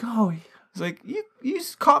 kind of like, oh, It's like you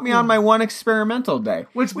just caught me on my one experimental day.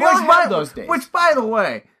 which we all by, have those days. Which, by the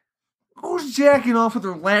way, who's jacking off with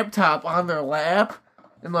their laptop on their lap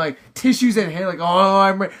and like tissues in hand, like, oh,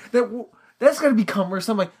 I'm ready. That's gonna be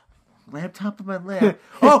cumbersome. Like, laptop on my lap.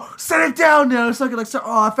 Oh, set it down now, so I can like start.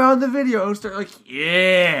 Oh, I found the video. Start like,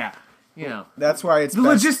 yeah, you know. That's why it's The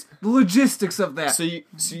best. logistics of that. So you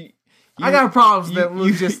I got problems with the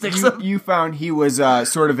logistics. You found he was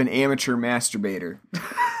sort of an amateur masturbator.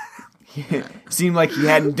 Seemed like he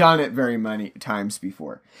hadn't done it very many times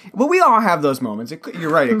before. But we all have those moments.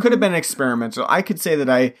 You're right. It could have been experimental. I could say that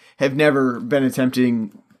I have never been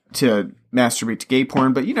attempting to masturbate to gay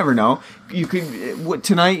porn, but you never know. You could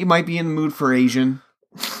tonight. You might be in the mood for Asian.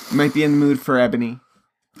 You might be in the mood for ebony.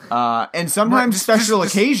 And sometimes special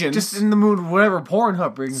occasions. Just in the mood, whatever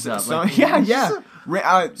Pornhub brings up. So, Like,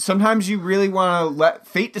 yeah. Sometimes you really want to let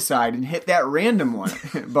fate decide and hit that random one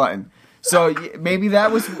button. So maybe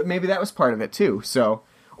that was part of it too. So,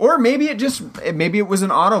 or maybe it was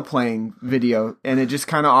an auto playing video and it just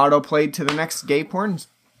kind of auto played to the next gay porn.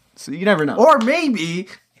 So you never know. Or maybe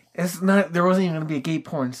it's not. There wasn't even going to be a gay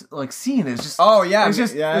porn like scene. It's just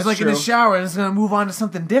it's like in the shower and it's going to move on to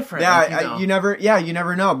something different. Yeah, like, you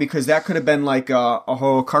never know because that could have been like a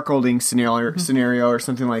whole cuckolding scenario or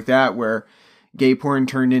something like that where gay porn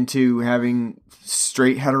turned into having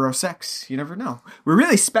straight heterosex. You never know. We're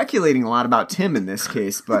really speculating a lot about Tim in this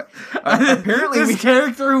case, but apparently this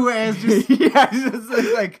character who has just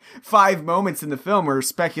just like 5 moments in the film we're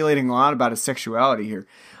speculating a lot about his sexuality here.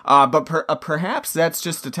 But perhaps that's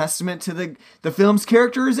just a testament to the film's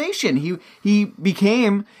characterization. He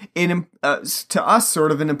became to us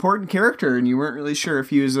sort of an important character, and you weren't really sure if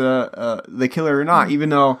he was the killer or not, even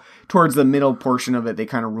though towards the middle portion of it they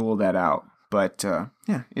kind of ruled that out. But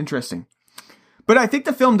yeah, interesting. But I think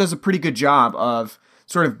the film does a pretty good job of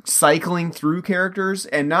sort of cycling through characters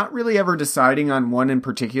and not really ever deciding on one in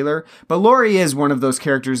particular. But Laurie is one of those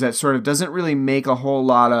characters that sort of doesn't really make a whole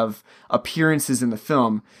lot of appearances in the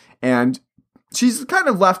film. And she's kind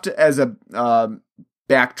of left as a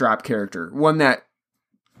backdrop character, one that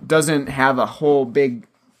doesn't have a whole big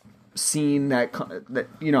scene that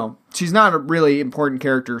she's not a really important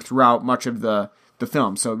character throughout much of the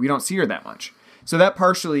film. So we don't see her that much. So that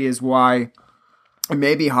partially is why it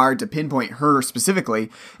may be hard to pinpoint her specifically,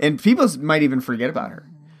 and people might even forget about her.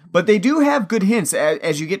 But they do have good hints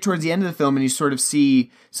as you get towards the end of the film and you sort of see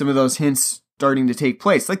some of those hints starting to take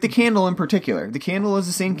place. Like the candle in particular. The candle is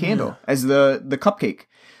the same candle as the cupcake.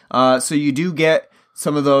 So you do get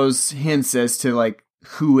some of those hints as to like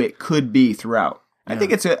who it could be throughout. Yeah. I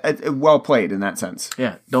think it's a well played in that sense.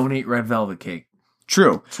 Yeah, don't eat red velvet cake.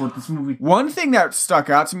 True. That's what this movie. One thing that stuck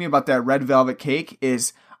out to me about that red velvet cake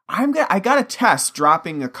is I got to test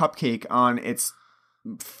dropping a cupcake on its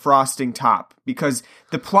frosting top because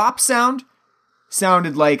the plop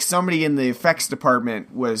sounded like somebody in the effects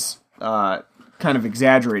department was kind of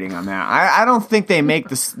exaggerating on that. I don't think they make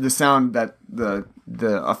the sound that the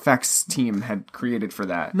effects team had created for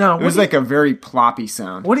that. No, it was like a very ploppy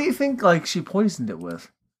sound. What do you think? Like she poisoned it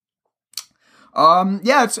with?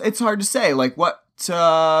 Yeah, it's hard to say. Like what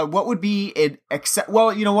would be it?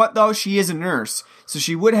 Well, you know what though, she is a nurse, so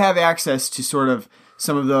she would have access to sort of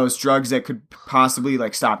some of those drugs that could possibly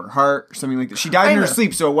like stop her heart or something like that. She died in her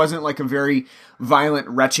sleep, so it wasn't like a very violent,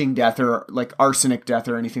 retching death or like arsenic death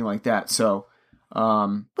or anything like that. So.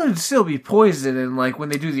 But it'd still be poison, and like when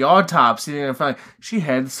they do the autopsy, they're gonna find she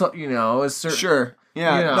had a certain. Sure,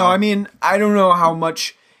 yeah. No, I mean, I don't know how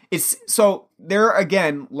much it's. So there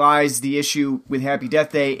again lies the issue with Happy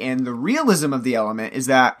Death Day, and the realism of the element is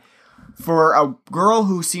that for a girl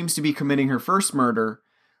who seems to be committing her first murder,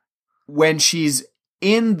 when she's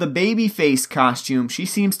in the baby face costume, she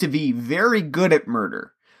seems to be very good at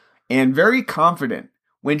murder and very confident.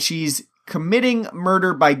 When she's committing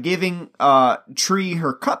murder by giving Tree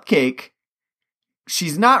her cupcake,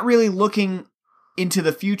 she's not really looking into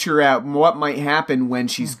the future at what might happen when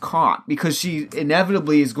she's caught, because she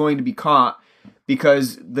inevitably is going to be caught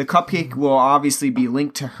because the cupcake will obviously be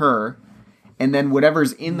linked to her, and then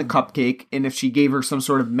whatever's in the cupcake, and if she gave her some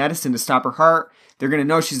sort of medicine to stop her heart, they're going to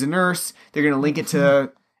know she's a nurse, they're going to link it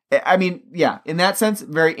to... I mean, yeah, in that sense,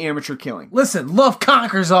 very amateur killing. Listen, love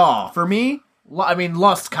conquers all. For me...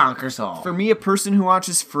 lust conquers all. For me, a person who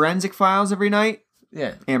watches Forensic Files every night,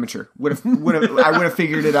 Yeah. Amateur. I would have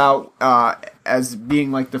figured it out as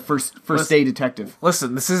being like the first day detective.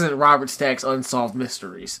 Listen, this isn't Robert Stack's Unsolved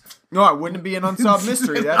Mysteries. No, it wouldn't be an unsolved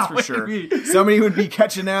mystery, that's for sure. Somebody would be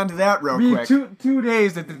catching on to that real quick. 2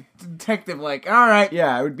 days that the detective, like, all right.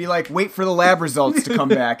 Yeah, it would be like, wait for the lab results to come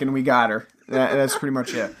back, and we got her. That's pretty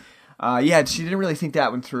much it. Yeah, she didn't really think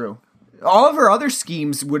that one through. All of her other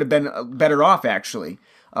schemes would have been better off, actually.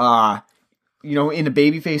 In a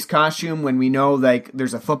babyface costume, when we know like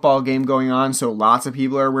there's a football game going on, so lots of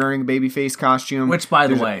people are wearing a babyface costume. Which, by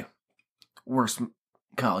the way, worst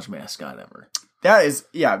college mascot ever. That is,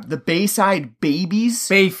 the Bayside Babies.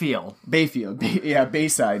 Bayfield.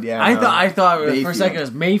 Bayside. Yeah, I thought for a second it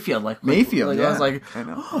was Mayfield. Mayfield. I was like, I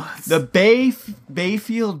know. The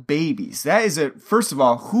Bayfield Babies. That is first of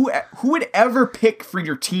all, who would ever pick for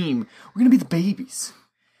your team? We're gonna be the babies.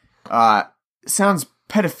 Sounds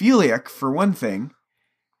pedophilic for one thing.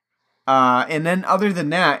 And then other than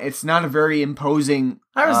that, it's not a very imposing.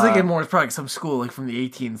 I was thinking more it's probably some school like from the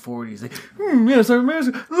 1840s. Like, yes, our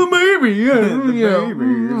mascot, the baby, yeah, the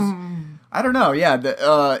babies. I don't know,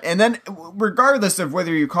 yeah. And then regardless of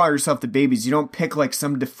whether you call yourself the babies, you don't pick like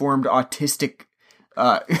some deformed autistic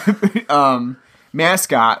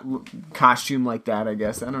mascot costume like that, I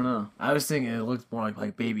guess. I don't know. I was thinking it looked more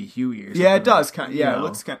like Baby Huey or something. Yeah, it does. It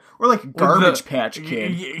looks kind of... Or like a Garbage Patch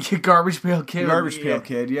Kid. Garbage Pail Kid. Garbage Pail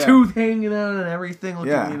Kid, yeah. Tooth hanging out and everything,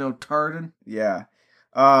 looking, tartan. Yeah.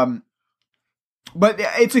 But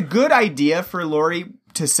it's a good idea for Laurie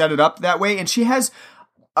to set it up that way, and she has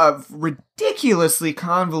a ridiculously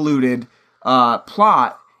convoluted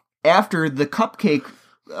plot after the cupcake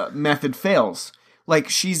method fails. Like,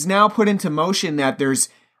 she's now put into motion that there's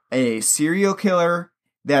a serial killer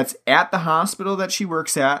that's at the hospital that she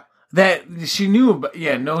works at. That she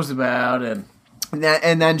knows about.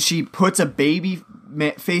 And then she puts a baby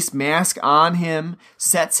face mask on him,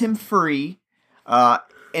 sets him free,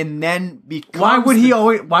 and then becomes... Why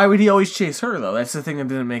would he always chase her, though? That's the thing that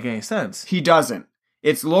didn't make any sense. He doesn't.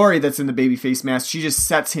 It's Laurie that's in the baby face mask. She just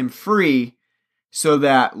sets him free so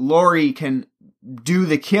that Laurie can do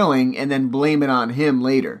the killing and then blame it on him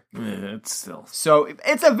later. So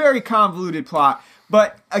it's a very convoluted plot,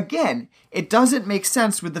 but again, it doesn't make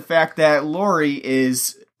sense with the fact that Laurie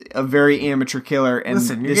is a very amateur killer, and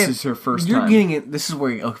this is her first time. This is where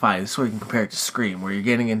you can compare it to Scream, where you're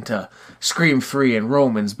getting into Scream 3 and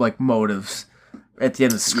Roman's like motives at the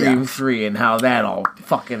end of Scream 3 and how that all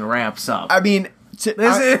fucking wraps up. I mean,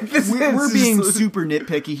 we're being super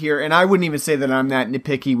nitpicky here, and I wouldn't even say that I'm that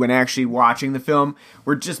nitpicky when actually watching the film.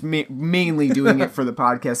 We're just mainly doing it for the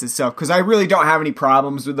podcast itself, because I really don't have any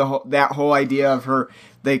problems with that whole idea of her.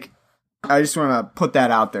 Like, I just want to put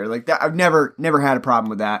that out there. Like, that, I've never had a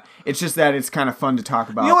problem with that. It's just that it's kind of fun to talk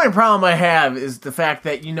about. The only problem I have is the fact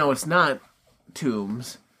that it's not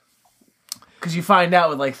Toombs, because you find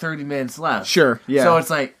out with like 30 minutes left. Sure, yeah. So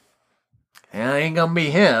it's like, it ain't gonna be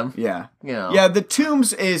him. Yeah. Yeah, the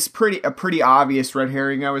Toombs is a pretty obvious red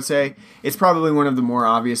herring, I would say. It's probably one of the more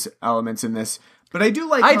obvious elements in this. But I do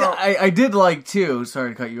like I did like, too, sorry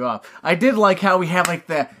to cut you off, I did like how we have like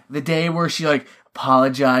the day where she like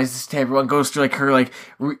apologizes to everyone, goes through like her like,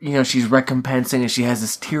 she's recompensing, and she has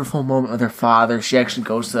this tearful moment with her father. She actually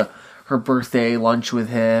goes to her birthday lunch with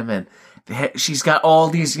him, and she's got all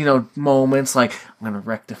these, moments like, I'm gonna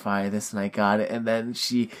rectify this, and I got it. And then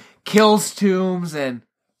she kills Toombs, and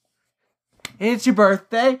it's your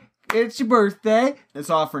birthday. It's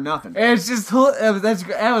all for nothing. And it's just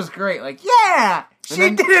that was great. Like, yeah,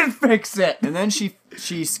 didn't fix it. And then she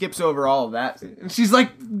skips over all of that. And she's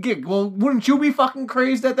like, well, wouldn't you be fucking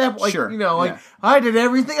crazed at that point? Like, sure. I did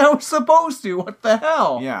everything I was supposed to. What the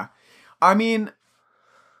hell? Yeah. I mean,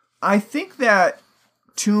 I think that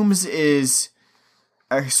Toombs is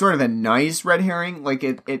a sort of a nice red herring. Like,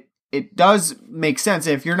 it does make sense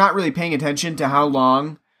if you're not really paying attention to how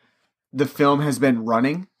long the film has been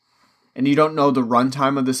running, and you don't know the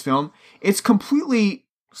runtime of this film. It's completely,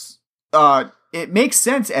 it makes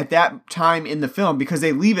sense at that time in the film, because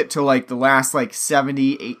they leave it to like the last like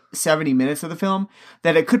 70 minutes of the film,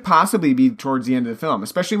 that it could possibly be towards the end of the film,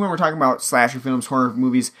 especially when we're talking about slasher films, horror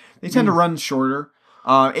movies. They tend to run shorter.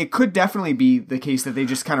 It could definitely be the case that they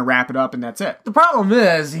just kind of wrap it up and that's it. The problem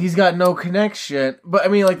is he's got no connection. But I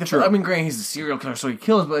mean, like granted, he's a serial killer, so he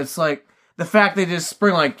kills. But it's like the fact they just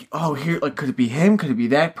spring like, oh, here, like, could it be him? Could it be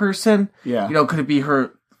that person? Yeah. Could it be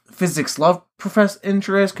her physics love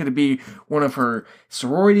interest? Could it be one of her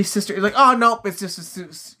sorority sisters? Like, oh nope, it's just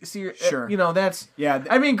sure. That's yeah.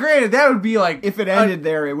 I mean, granted, that would be like, if it ended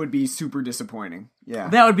there, it would be super disappointing. Yeah,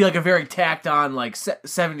 that would be like a very tacked on like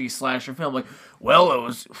 70s slasher film. Like, well, it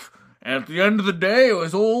was at the end of the day, it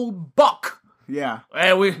was old Buck. Yeah.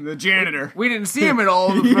 And The janitor. we didn't see him at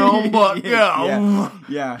all in the film, but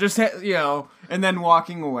Yeah. just And then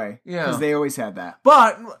walking away. Yeah. Because they always had that.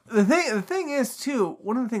 But the thing is too,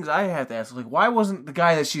 one of the things I have to ask is like, why wasn't the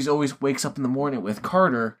guy that she's always wakes up in the morning with,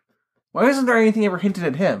 Carter? Why isn't there anything ever hinted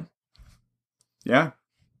at him? Yeah.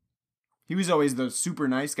 He was always the super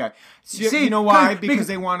nice guy. See, you know why? Because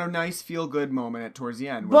they want a nice feel-good moment towards the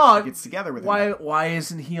end where she gets together with him. Why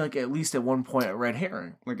isn't he like at least at one point a red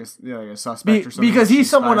herring? Like a suspect or something. Because he's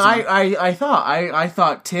someone spies on. I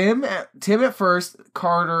thought Tim at first,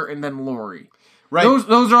 Carter, and then Lori. Right.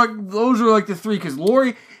 Those are like the three, because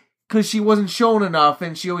Lori, because she wasn't shown enough,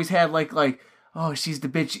 and she always had like oh, she's the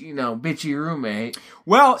bitchy roommate.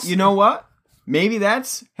 Well, you know what? Maybe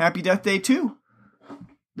that's Happy Death Day 2.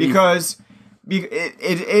 Because it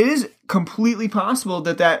is completely possible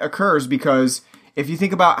that occurs, because if you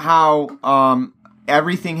think about how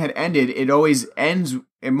everything had ended, it always ends,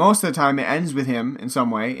 and most of the time it ends with him in some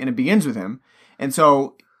way, and it begins with him. And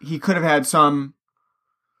so he could have had some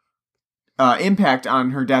impact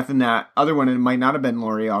on her death in that other one, and it might not have been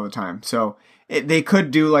Lori all the time. So they could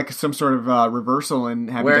do like some sort of reversal and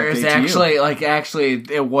have Whereas actually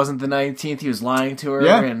it wasn't the 19th. He was lying to her.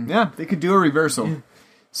 Yeah, they could do a reversal. Yeah.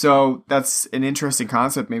 So that's an interesting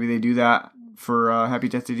concept. Maybe they do that for Happy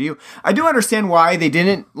Death Day to You. I do understand why they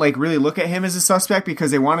didn't like really look at him as a suspect,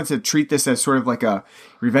 because they wanted to treat this as sort of like a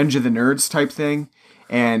Revenge of the Nerds type thing,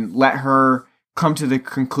 and let her come to the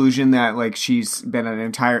conclusion that like she's been a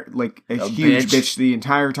huge bitch the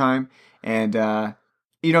entire time, and that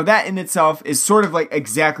in itself is sort of like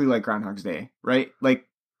exactly like Groundhog's Day, right? Like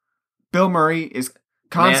Bill Murray is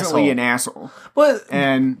constantly an asshole, but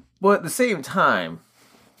at the same time,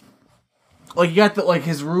 like you got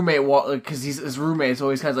his roommate, because his roommate is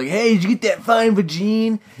always kind of like, hey, did you get that fine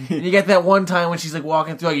vagine? And you get that one time when she's like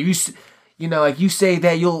walking through, like you say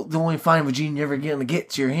that the only fine vagine you're ever gonna get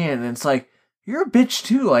to your hand, and it's like, you're a bitch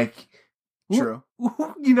too, like. True.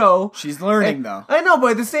 She's learning though. I know,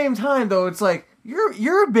 but at the same time though, it's like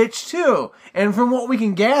you're a bitch too. And from what we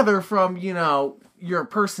can gather from your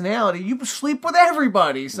personality, you sleep with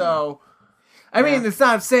everybody. So, I mean, it's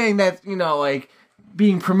not saying that like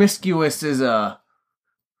being promiscuous is a.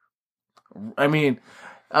 I mean,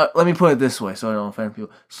 let me put it this way, so I don't offend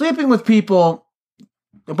people. Sleeping with people,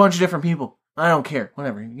 a bunch of different people. I don't care.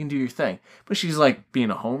 Whatever. You can do your thing. But she's like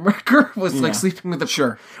being a homewrecker, like sleeping with the...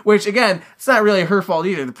 Sure. Which, again, it's not really her fault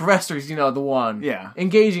either. The professor's, the one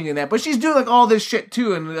engaging in that. But she's doing like all this shit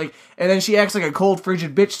too. And then she acts like a cold,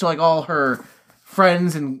 frigid bitch to like all her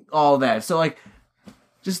friends and all that. So like,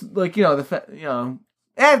 just like,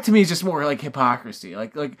 that to me is just more like hypocrisy.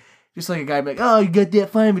 Like just like a guy like, oh, you got that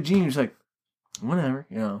fine vagina. She's like, whatever,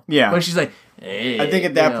 Yeah. But she's like, hey. I think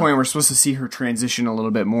at that point we're supposed to see her transition a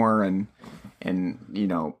little bit more and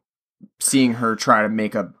seeing her try to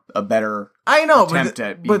make a better attempt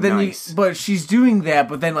at being nice. But she's doing that,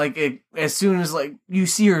 but then like as soon as like you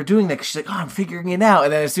see her doing that, 'cause she's like, oh, I'm figuring it out,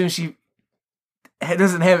 and then as soon as she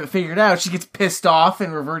doesn't have it figured out, she gets pissed off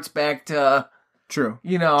and reverts back to True,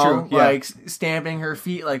 like stamping her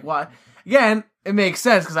feet. Like, why? Again, it makes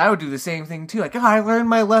sense, because I would do the same thing too. Like, oh, I learned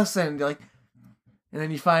my lesson. Like, and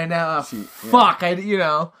then you find out, fuck,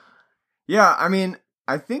 Yeah, I mean,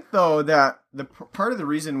 I think though that the part of the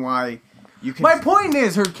reason why you can. My point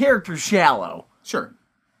is, her character's shallow. Sure.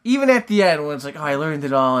 Even at the end, when it's like, oh, I learned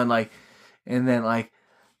it all, and then I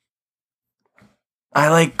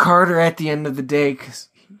like Carter at the end of the day because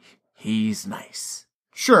he's nice.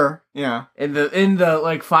 Sure. Yeah. In the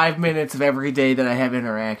like 5 minutes of every day that I have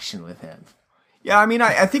interaction with him. Yeah, I mean,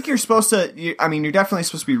 I think you're supposed to. You're definitely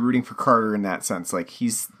supposed to be rooting for Carter in that sense. Like,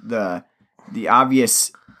 he's the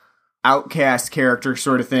obvious outcast character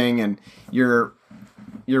sort of thing, and you're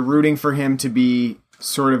rooting for him to be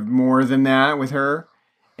sort of more than that with her,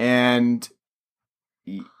 and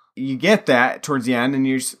you get that towards the end, and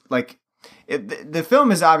you're just, like, the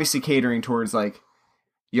film is obviously catering towards like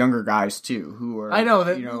younger guys too, who are I know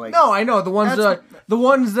that I know the ones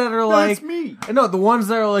that are like that's me. I know the ones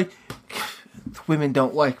that are like women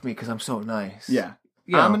don't like me because I'm so nice. Yeah.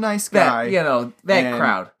 I'm a nice guy. That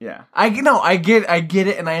crowd. Yeah. I get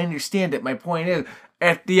it and I understand it. My point is,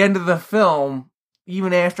 at the end of the film,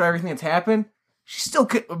 even after everything that's happened, she's still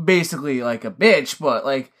basically like a bitch, but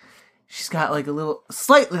like she's got like a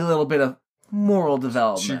slightly little bit of moral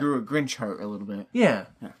development. She grew a Grinch heart a little bit. Yeah.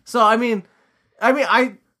 So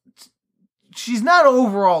she's not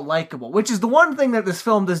overall likable, which is the one thing that this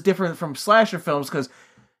film does different from slasher films, because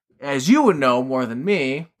as you would know more than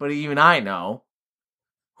me, but even I know,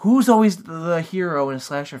 who's always the hero in a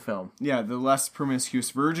slasher film? Yeah, the less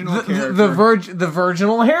promiscuous virginal character. The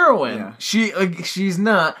virginal heroine. Yeah. She's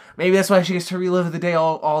not. Maybe that's why she gets to relive the day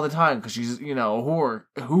all the time, because she's, a whore.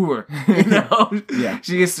 Yeah.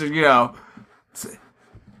 She gets to,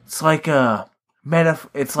 it's like a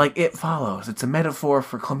it's like It Follows. It's a metaphor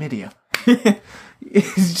for chlamydia.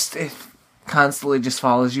 It constantly just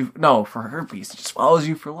follows you. No, for herpes, it just follows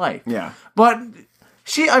you for life. Yeah. But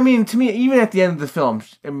to me, even at the end of the film,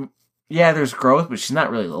 yeah, there's growth, but she's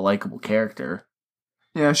not really a likable character.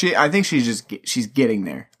 Yeah, I think she's getting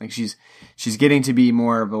there. Like she's getting to be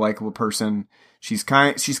more of a likable person. She's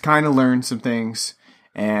kind of learned some things,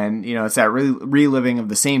 and it's that reliving of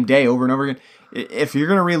the same day over and over again. If you're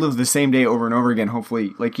gonna relive the same day over and over again,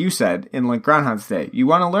 hopefully, like you said, in like Groundhog's Day, you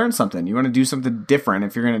want to learn something. You want to do something different.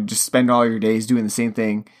 If you're gonna just spend all your days doing the same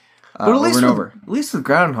thing over and over. At least with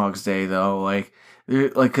Groundhog's Day, though,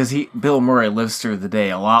 because Bill Murray lives through the day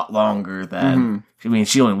a lot longer than. Mm-hmm. I mean,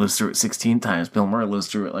 she only lives through it 16 times. Bill Murray lives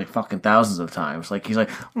through it like fucking thousands of times. Like he's like,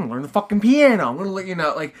 I'm gonna learn the fucking piano. I'm gonna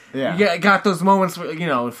you got those moments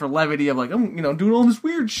where, for levity of like, I'm doing all this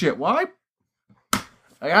weird shit. Why?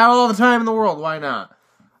 I got all the time in the world. Why not?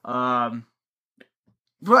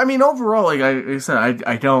 But I mean, overall, like I said,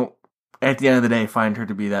 I don't. At the end of the day, find her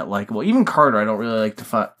to be that likable. Even Carter, I don't really like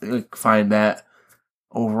to find that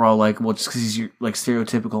overall likable, just because he's your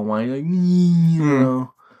stereotypical whiny,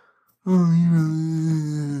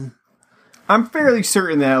 I'm fairly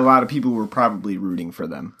certain that a lot of people were probably rooting for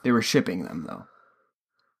them. They were shipping them, though.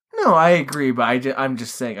 No, I agree, but I'm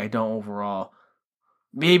just saying I don't overall.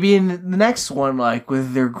 Maybe in the next one,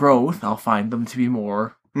 with their growth, I'll find them to be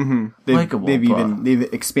more likable.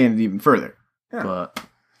 They've expanded even further. Yeah. But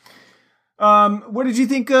what did you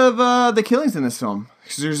think of the killings in this film?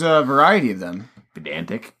 Because there's a variety of them.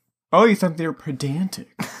 Pedantic. Oh, you thought they were pedantic?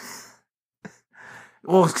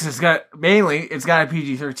 Well, because it's got a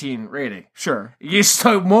PG-13 rating. Sure. Just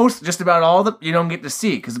about all of them you don't get to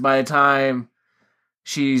see, because by the time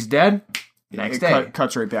she's dead, next day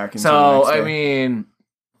cuts right back into the next day. I mean,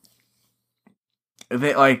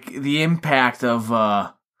 the impact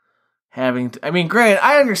of having to, I mean, granted,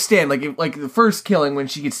 I understand like the first killing when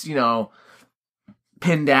she gets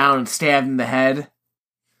pinned down and stabbed in the head.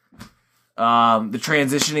 The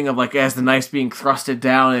transitioning of as the knife's being thrusted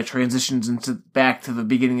down and it transitions back to the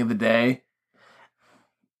beginning of the day.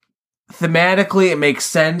 Thematically, it makes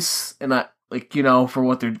sense, and for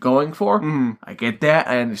what they're going for. Mm-hmm. I get that,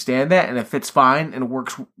 I understand that, and it fits fine and it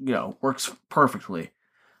works perfectly.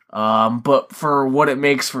 But for what it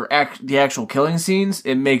makes for the actual killing scenes,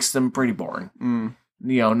 it makes them pretty boring. Mm.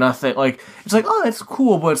 Nothing it's oh, that's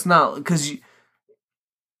cool, but it's not, because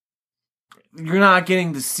you're not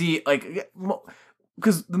getting to see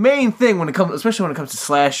because the main thing especially when it comes to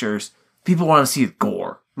slashers, people want to see the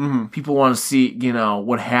gore. Mm-hmm. People want to see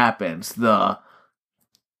what happens, the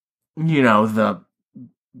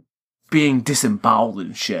being disemboweled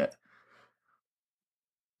and shit.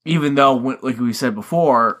 Even though, like we said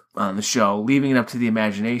before on the show, leaving it up to the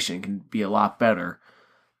imagination can be a lot better.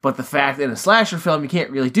 But the fact that in a slasher film you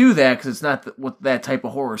can't really do that, because it's not what that type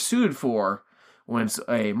of horror is suited for. When it's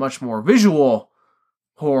a much more visual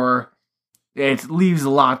horror, it leaves a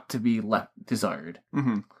lot to be desired.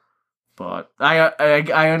 Mm-hmm. But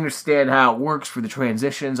I understand how it works for the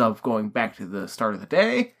transitions of going back to the start of the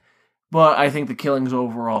day, but I think the killings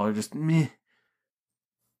overall are just meh.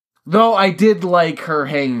 Though I did like her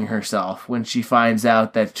hanging herself when she finds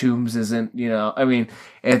out that Toombs isn't,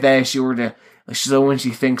 if she were to, so when she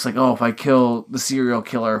thinks if I kill the serial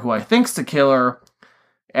killer who I think's the killer,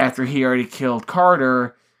 after he already killed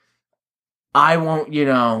Carter, I won't,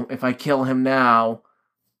 if I kill him now,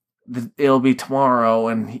 it'll be tomorrow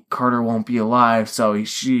and Carter won't be alive. So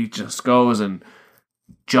she just goes and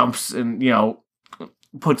jumps and,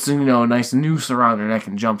 puts, a nice noose around her neck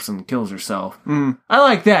and jumps and kills herself. Mm. I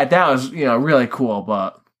like that. That was, really cool.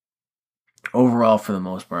 But overall, for the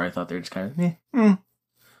most part, I thought they were just kind of, eh. Mm.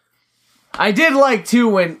 I did like, too,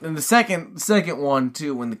 when in the second one,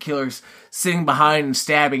 too, when the killer's sitting behind and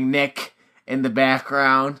stabbing Nick in the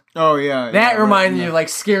background. Oh, yeah. That reminded me of,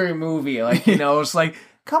 Scary Movie. It's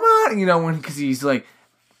come on, because he's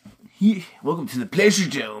welcome to the pleasure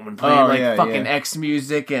dome, and playing fucking X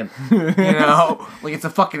music, and it's a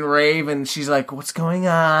fucking rave, and she's like, what's going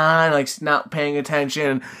on? Not paying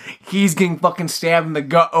attention. He's getting fucking stabbed in the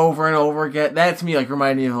gut over and over again. That to me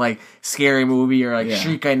reminded me of Scary Movie or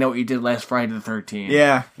Shriek, I Know What You Did Last Friday the 13th.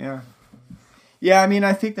 Yeah. I mean,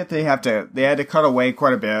 I think that they had to cut away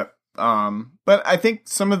quite a bit. But I think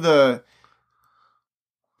so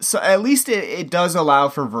at least it does allow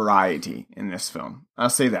for variety in this film. I'll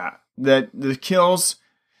say that the kills,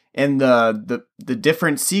 and the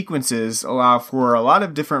different sequences allow for a lot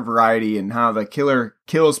of different variety in how the killer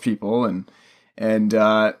kills people, and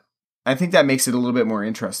I think that makes it a little bit more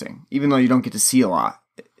interesting. Even though you don't get to see a lot,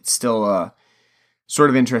 it's still sort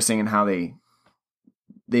of interesting in how they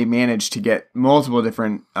manage to get multiple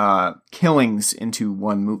different killings into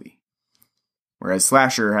one movie. Whereas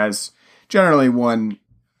slasher has generally one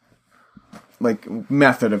like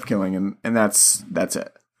method of killing, and that's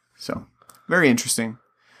it. So very interesting.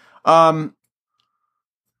 Let's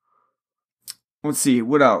see,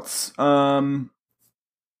 what else? What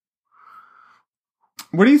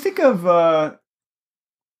do you think of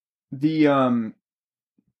the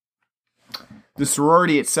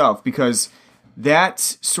sorority itself? Because that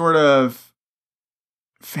sort of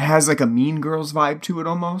has like a Mean Girls vibe to it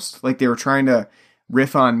almost. Like they were trying to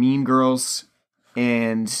riff on Mean Girls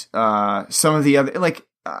and some of the other, like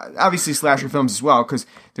obviously slasher films as well, because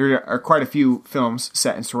there are quite a few films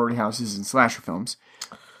set in sorority houses and slasher films.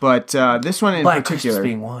 But this one in Black particular, Christmas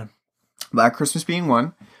being one. Black Christmas being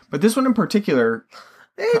one. But this one in particular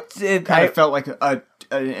kind of felt like an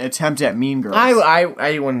attempt at Mean Girls.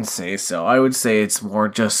 I wouldn't say so. I would say it's more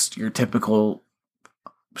just your typical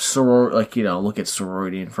look at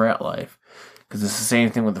sorority and frat life. Because it's the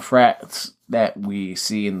same thing with the frats that we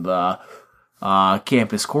see in the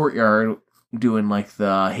campus courtyard doing like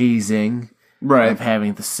the hazing. Right. Of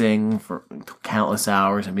having to sing for countless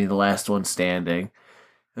hours and be the last one standing.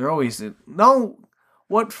 They're always...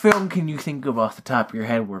 What film can you think of off the top of your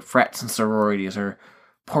head where frats and sororities are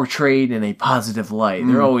portrayed in a positive light?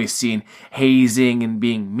 They're always seen hazing and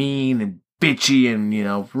being mean and bitchy and,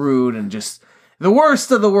 rude and just the worst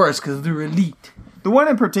of the worst because they're elite. The one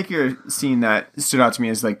in particular scene that stood out to me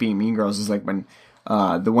as like being Mean Girls is like when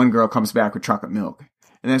the one girl comes back with chocolate milk.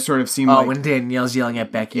 And that sort of seemed like... when Danielle's yelling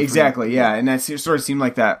at Becky. Exactly, yeah. And that sort of seemed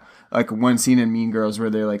like that, like one scene in Mean Girls where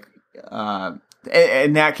they're like...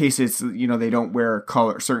 in that case, it's, they don't wear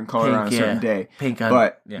certain color pink, on a certain day. Pink on...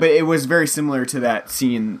 But it was very similar to that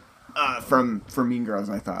scene from Mean Girls,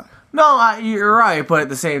 I thought. No, you're right, but at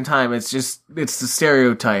the same time, it's the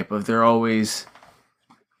stereotype of they're always,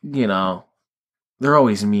 they're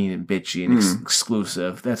always mean and bitchy and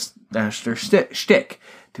exclusive. That's their shtick,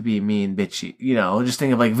 to be mean, bitchy. Just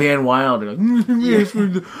think of like Van Wilder, like, yes, we're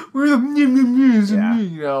the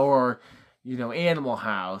or, Animal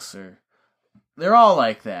House, or they're all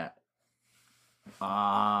like that.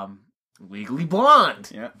 Legally Blonde.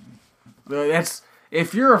 Yeah. That's,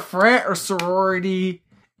 if you're a frat or sorority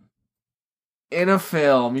in a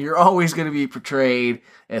film, you're always going to be portrayed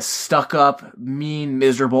as stuck-up, mean,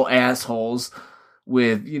 miserable assholes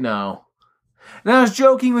with, And I was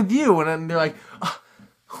joking with you, and they're like,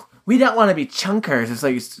 we don't want to be chunkers. It's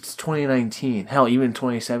like, it's 2019. Hell, even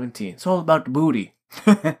 2017. It's all about the booty.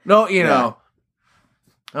 No, I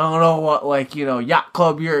don't know what, yacht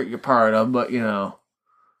club you're part of, but,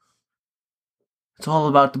 it's all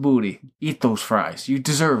about the booty. Eat those fries. You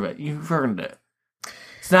deserve it. You've earned it.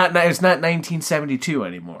 It's not 1972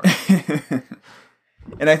 anymore.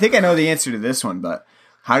 And I think I know the answer to this one, but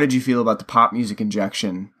how did you feel about the pop music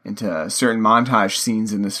injection into certain montage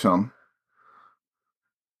scenes in this film?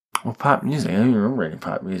 Well, pop music. I don't even remember any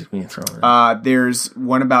pop music being thrown in. There's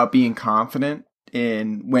one about being confident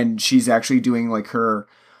in when she's actually doing like her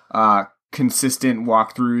consistent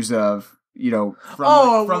walkthroughs of, from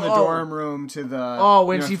the dorm room to the...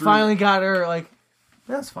 when she finally got her,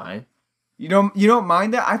 that's fine. You don't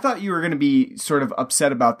mind that? I thought you were going to be sort of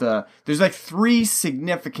upset about there's like 3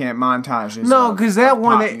 significant montages. No, because that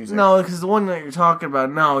one, because the one that you're talking about,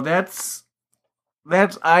 I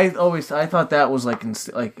thought that was like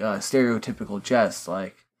stereotypical jest,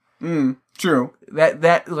 True.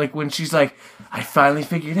 That like when she's like, I finally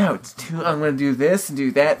figured out I'm gonna do this and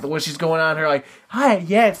do that. When she's going on her like, hi,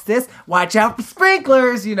 yeah, it's this. Watch out for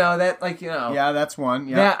sprinklers. Yeah, that's one.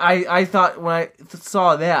 Yeah. That I thought when I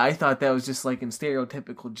saw that, I thought that was just like in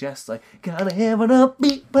stereotypical jest, like gotta have an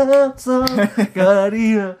upbeat pop song.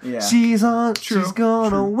 Gotta, she's on. True. She's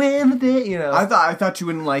gonna win the day. I thought you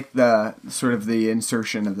wouldn't like the sort of the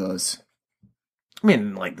insertion of those. I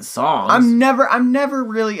mean, like the songs. I'm never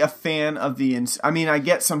really a fan of I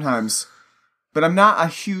get sometimes, but I'm not a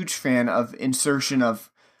huge fan of insertion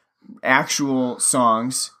of actual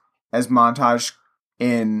songs as montage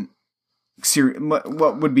in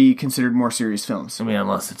what would be considered more serious films. I mean,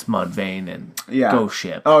 unless it's Mudvayne and Ghost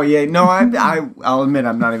Ship. Oh yeah, no, I'll admit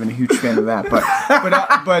I'm not even a huge fan of that,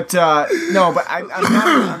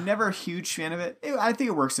 I'm never a huge fan of it. I think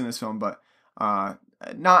it works in this film, but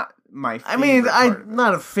not my favorite I mean, part of it. I'm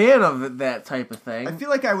not a fan of that type of thing. I feel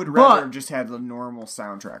like I would rather But- have just had the normal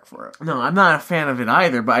soundtrack for it. No, I'm not a fan of it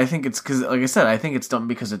either, but I think it's because, like I said, I think it's done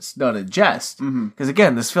because it's done in jest. Because,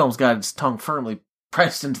 again, this film's got its tongue firmly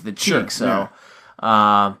pressed into the cheek, Sure,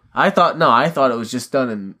 I thought it was just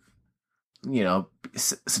done in,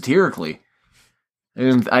 satirically. I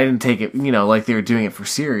didn't take it, like they were doing it for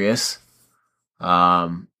serious.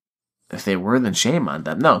 If they were, then shame on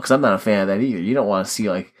them. No, because I'm not a fan of that either. You don't want to see,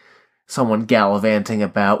 like, someone gallivanting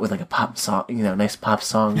about with, like, a pop song, nice pop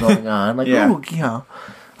song going on. Like, Yeah. ooh,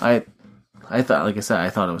 I thought, like I said, I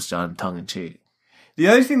thought it was John tongue-in-cheek. The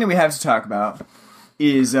other thing that we have to talk about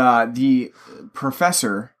is the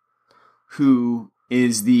professor who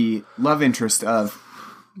is the love interest of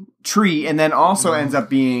Tree, and then also ends up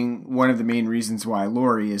being one of the main reasons why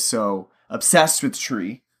Laurie is so obsessed with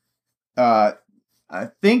Tree. I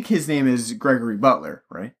think his name is Gregory Butler,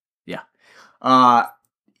 right? Yeah.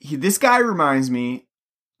 This guy reminds me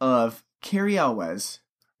of Cary Elwes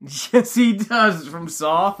Yes, he does, from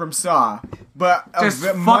Saw. from Saw, but Just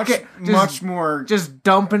a fuck it. much more, Just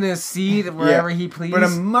dumping his seed wherever he please. but a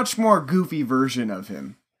much more goofy version of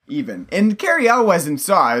him, even. And Cary Elwes in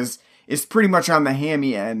Saw is pretty much on the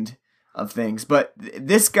hammy end of things, but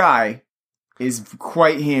this guy is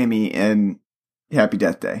quite hammy in Happy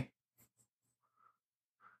Death Day.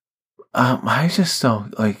 I just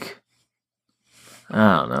don't, like...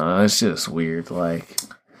 I don't know, it's just weird, like...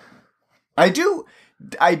 I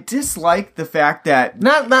dislike the fact that...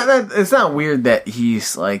 Not it's not weird that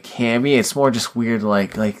he's, like, hammy, it's more just weird,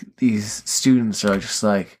 like these students are just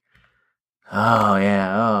like, oh,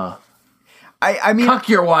 yeah, oh... I mean... Fuck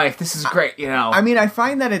your wife, this is great, I mean, I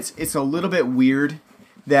find that it's a little bit weird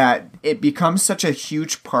that it becomes such a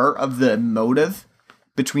huge part of the motive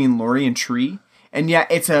between Laurie and Tree, and yet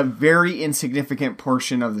it's a very insignificant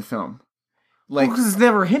portion of the film. Like, because it's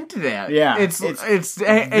never hinted at. Yeah, it's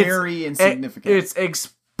very insignificant. It's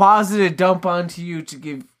exposited dump onto you to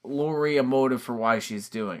give Laurie a motive for why she's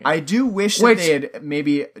doing it. I do wish that they had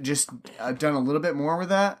maybe just done a little bit more with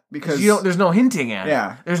that, because there's no hinting at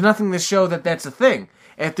Yeah. it. There's nothing to show that that's a thing.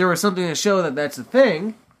 If there was something to show that that's a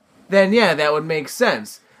thing, then yeah, that would make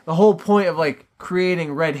sense. The whole point of like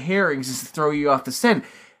creating red herrings is to throw you off the scent.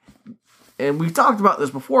 And we've talked about this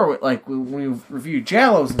before, with like when we've reviewed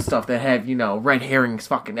Jallos and stuff that have red herrings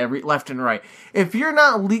fucking every left and right. If you're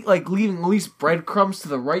not leaving at least breadcrumbs to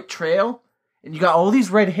the right trail, and you got all these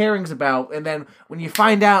red herrings about, and then when you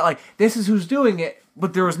find out like this is who's doing it,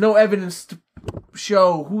 but there was no evidence to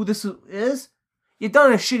show who this is, you've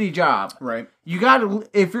done a shitty job. Right. You gotta,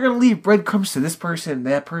 if you're gonna leave breadcrumbs to this person and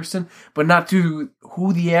that person, but not to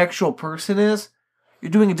who the actual person is, you're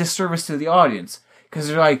doing a disservice to the audience. Because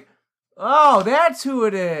they're like, oh, that's who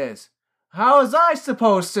it is. How was I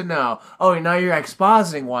supposed to know? Oh, now you're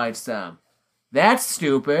expositing why it's them. That's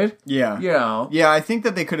stupid. Yeah. Yeah, I think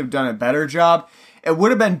that they could have done a better job. It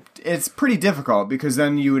would have been. It's pretty difficult because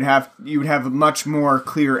then you would have a much more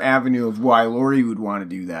clear avenue of why Laurie would want to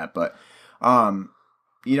do that. But,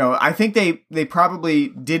 I think they probably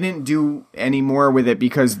didn't do any more with it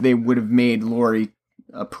because they would have made Laurie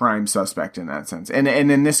a prime suspect in that sense. And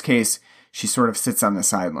in this case, she sort of sits on the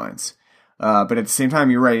sidelines. But at the same time,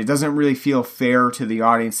 you're right. It doesn't really feel fair to the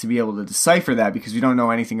audience to be able to decipher that because we don't know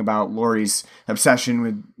anything about Laurie's obsession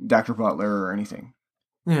with Dr. Butler or anything.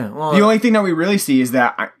 Yeah. Well, The only thing that we really see is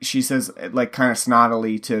that she says, like, kind of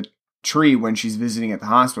snottily to Tree when she's visiting at the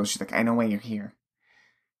hospital. She's like, I know why you're here.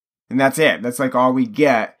 And that's it. That's like all we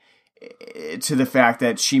get to the fact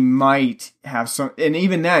that she might have some. And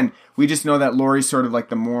even then, we just know that Laurie's sort of like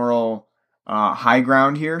the moral high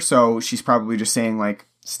ground here. So she's probably just saying, like,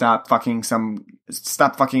 stop fucking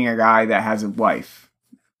a guy that has a wife.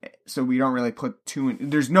 So we don't really put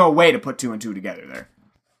there's no way to put 2 and 2 together there.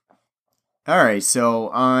 All right, so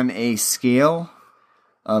on a scale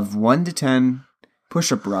of 1 to 10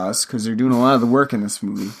 push-up bras, because they're doing a lot of the work in this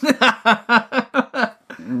movie,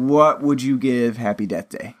 what would you give Happy Death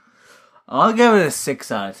Day? I'll give it a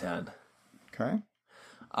 6 out of 10. Okay.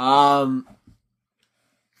 I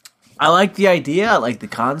like the idea. I like the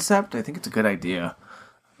concept. I think it's a good idea.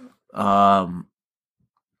 I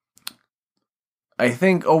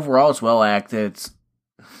think overall it's well acted. It's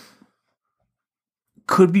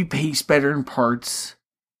could be paced better in parts.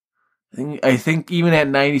 I think even at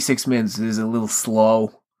 96 minutes it is a little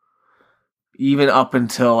slow. Even up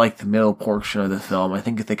until like the middle portion of the film. I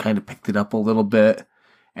think if they kind of picked it up a little bit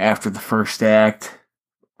after the first act,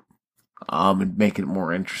 and make it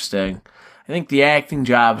more interesting. I think the acting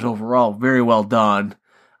job is overall very well done.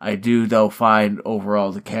 I do, though, find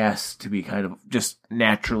overall the cast to be kind of just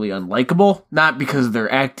naturally unlikable. Not because of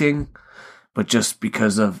their acting, but just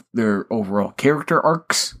because of their overall character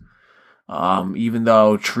arcs. Even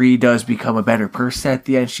though Tree does become a better person at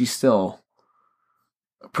the end, she's still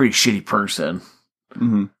a pretty shitty person.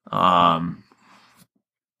 Mm-hmm.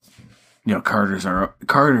 Carter's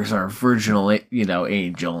our virginal,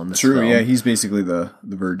 angel in this True, film. yeah, he's basically the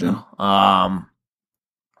virgin.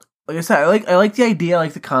 Like I said, I like the idea, I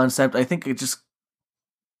like the concept. I think it just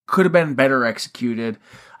could have been better executed.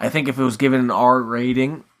 I think if it was given an R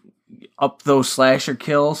rating, up those slasher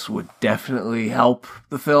kills would definitely help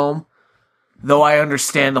the film. Though I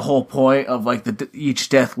understand the whole point of like each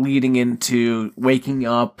death leading into waking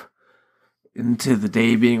up, into the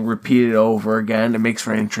day being repeated over again. It makes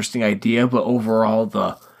for an interesting idea, but overall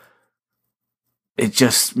it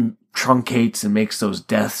just truncates and makes those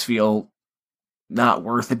deaths feel not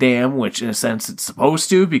worth a damn, which in a sense it's supposed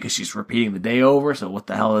to, because she's repeating the day over, so what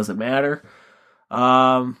the hell does it matter?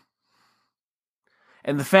 And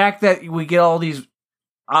the fact that we get all these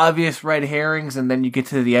obvious red herrings and then you get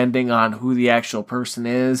to the ending on who the actual person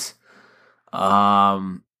is,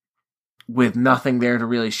 with nothing there to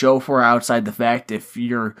really show for outside the fact if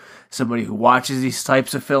you're somebody who watches these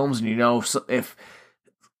types of films and if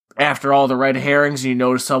after all the red herrings you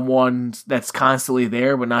notice someone that's constantly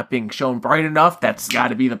there but not being shown bright enough, that's got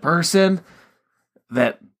to be the person.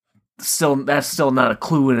 That's still not a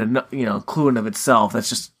clue in of itself. That's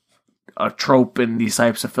just a trope in these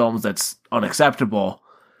types of films that's unacceptable.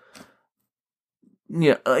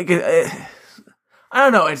 I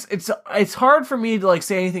don't know. It's hard for me to like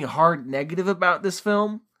say anything hard negative about this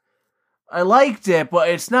film. I liked it, but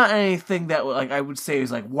it's not anything that like I would say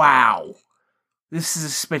is like, wow, this is a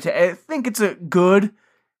spectacular. I think it's a good,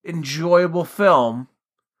 enjoyable film,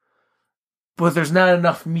 but there's not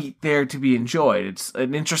enough meat there to be enjoyed. It's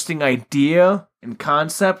an interesting idea and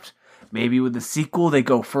concept. Maybe with the sequel they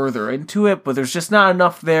go further into it, but there's just not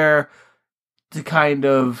enough there to kind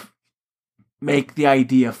of make the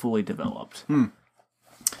idea fully developed.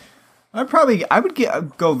 I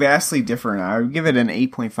would go vastly different. I would give it an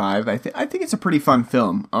 8.5. I think it's a pretty fun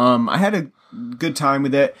film. I had a good time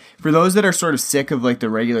with it. For those that are sort of sick of like the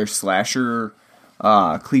regular slasher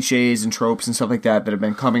cliches and tropes and stuff like that have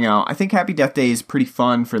been coming out, I think Happy Death Day is pretty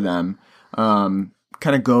fun for them.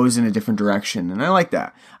 Kind of goes in a different direction, and I like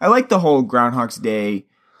that. I like the whole Groundhog's Day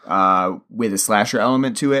with a slasher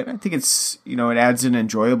element to it. I think it's it adds an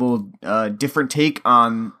enjoyable different take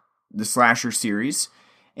on the slasher series.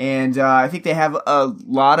 And I think they have a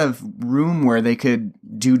lot of room where they could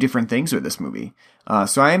do different things with this movie.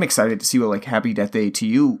 So I am excited to see what like Happy Death Day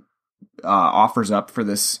 2 offers up for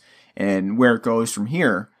this and where it goes from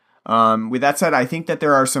here. With that said, I think that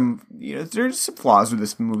there are there's some flaws with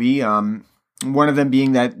this movie. One of them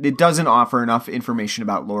being that it doesn't offer enough information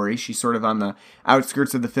about Laurie. She's sort of on the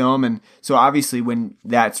outskirts of the film. And so obviously when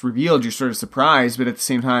that's revealed, you're sort of surprised. But at the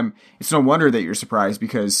same time, it's no wonder that you're surprised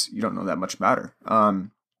because you don't know that much about her.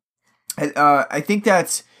 I think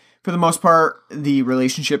that for the most part, the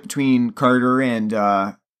relationship between Carter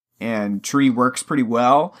and Tree works pretty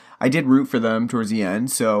well. I did root for them towards the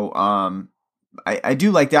end, so I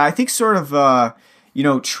do like that. I think sort of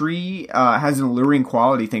Tree has an alluring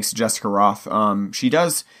quality thanks to Jessica Roth.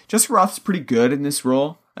 Jessica Roth's pretty good in this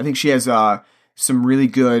role. I think she has some really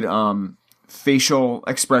good facial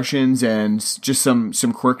expressions and just some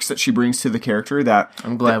quirks that she brings to the character that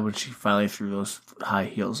I'm glad when she finally threw those high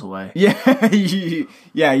heels away. Yeah,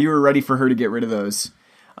 yeah, you were ready for her to get rid of those.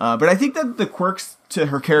 But I think that the quirks to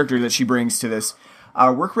her character that she brings to this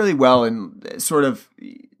work really well and sort of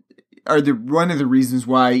are one of the reasons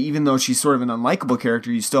why, even though she's sort of an unlikable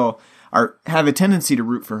character, you still have a tendency to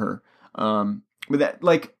root for her. With that,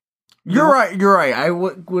 like. You're right. I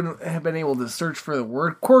wouldn't have been able to search for the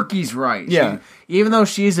word. Quirky's right. Yeah. Even though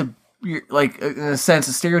she's in a sense,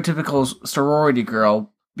 a stereotypical sorority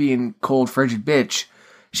girl, being cold, frigid bitch,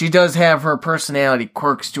 she does have her personality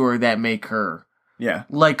quirks to her that make her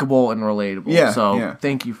likable and relatable. Yeah. So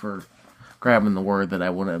thank you for grabbing the word that I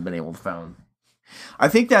wouldn't have been able to find. I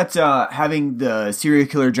think that having the serial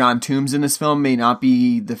killer John Toombs in this film may not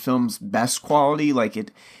be the film's best quality. Like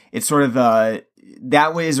it's sort of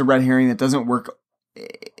that way is a red herring that doesn't work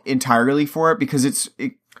entirely for it because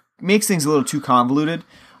it makes things a little too convoluted.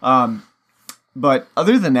 But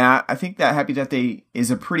other than that, I think that Happy Death Day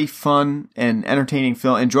is a pretty fun and entertaining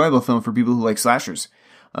film, enjoyable film for people who like slashers.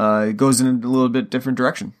 It goes in a little bit different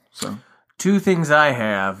direction. So, two things I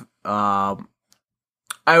have. I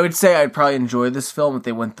would say I'd probably enjoy this film if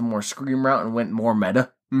they went the more Scream route and went more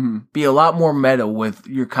meta. Mm-hmm. Be a lot more meta with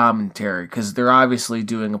your commentary because they're obviously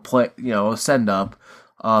doing a send up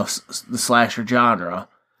of the slasher genre.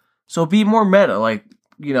 So be more meta, like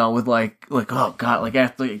with like oh god, like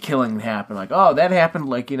after a killing happened, like oh that happened,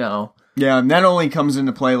 like Yeah, and that only comes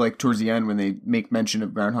into play like towards the end when they make mention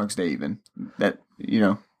of Groundhog's Day. Even that,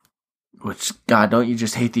 which God, don't you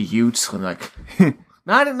just hate the Utes? And like,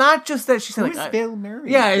 not just that she said Who's like Bill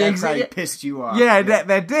Murray? Yeah, that exactly. probably pissed you off. Yeah,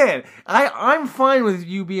 that did. I'm fine with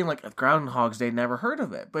you being like Groundhog's Day, never heard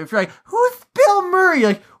of it. But if you're like, who's Bill Murray?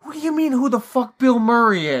 Like, what do you mean? Who the fuck Bill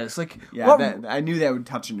Murray is? Like, yeah, I knew that would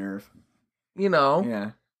touch a nerve.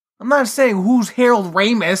 Yeah, I'm not saying who's Harold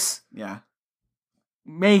Ramis. Yeah.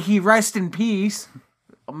 May he rest in peace.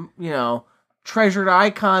 Treasured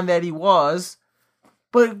icon that he was.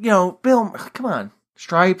 But, Bill, come on.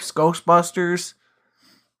 Stripes, Ghostbusters,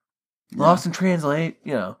 Lost in Translate,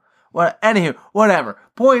 Anywho, whatever.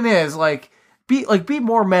 Point is, be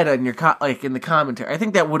more meta in your in the commentary. I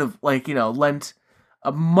think that would have lent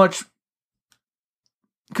a much,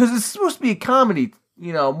 because it's supposed to be a comedy,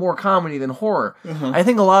 more comedy than horror. Uh-huh. I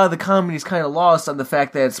think a lot of the comedy is kind of lost on the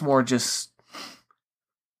fact that it's more just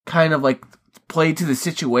kind of like played to the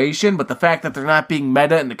situation, but the fact that they're not being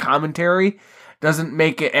meta in the commentary doesn't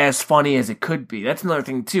make it as funny as it could be. That's another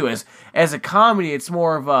thing too. As a comedy, it's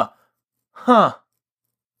more of a,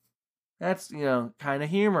 that's kind of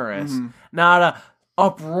humorous, not a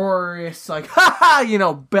uproarious like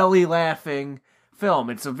belly laughing film.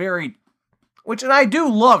 It's a very, and I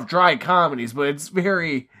do love dry comedies, but it's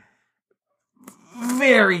very,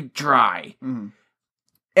 very dry. Mm-hmm.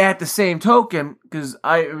 At the same token, because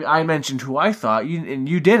I mentioned who I thought, and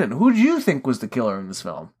you didn't. Who do you think was the killer in this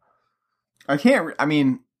film? I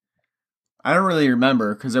don't really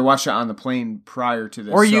remember because I watched it on the plane prior to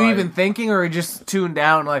this. Or you even thinking, or just tuned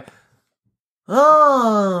down like,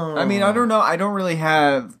 oh. I don't know. I don't really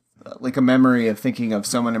have like a memory of thinking of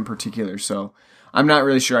someone in particular, so I'm not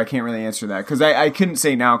really sure. I can't really answer that because I couldn't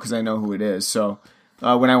say now because I know who it is. So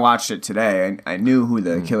when I watched it today, I knew who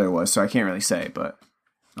the killer was, so I can't really say, but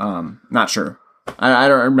not sure. I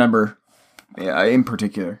don't remember in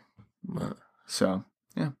particular. So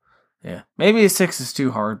yeah. Maybe a 6 is too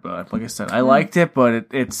hard, but like I said, I liked it, but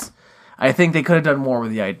it's. I think they could have done more with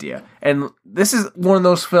the idea, and this is one of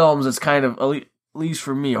those films that's kind of, at least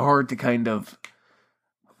for me, hard to kind of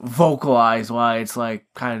vocalize why it's like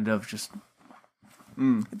kind of just.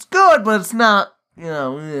 It's good, but it's not.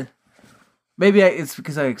 Maybe it's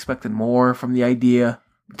because I expected more from the idea.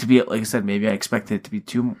 To be, like I said, maybe I expected it to be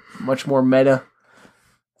too much more meta,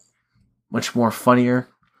 much more funnier.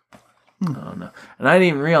 I don't know. And I didn't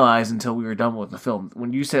even realize until we were done with the film.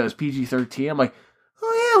 When you said it was PG-13, I'm like,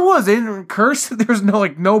 oh yeah, it was. They didn't curse. There's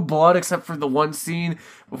no blood except for the one scene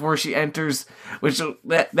before she enters, which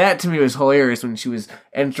that to me was hilarious when she was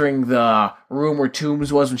entering the room where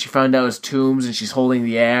Toombs was, when she found out it was Toombs and she's holding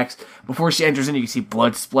the axe. Before she enters in, you can see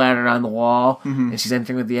blood splattered on the wall, and she's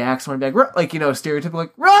entering with the axe. And I'm like, stereotypical,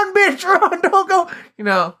 like, run, bitch, run, don't go,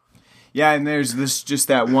 Yeah, and there's just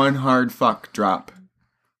that one hard fuck drop.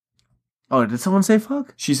 Oh, did someone say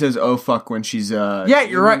fuck? She says, "Oh fuck," when she's yeah,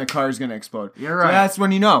 you're right. When the car's gonna explode. You're right. So that's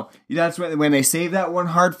when you know. That's when they save that one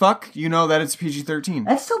hard fuck. You know that it's PG-13.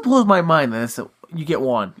 That still blows my mind. That you get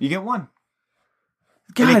one. You get one.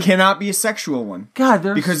 God. And it cannot be a sexual one. God,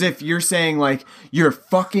 because if you're saying like you're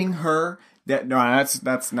fucking her,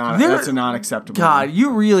 that's not acceptable. God,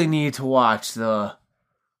 you really need to watch the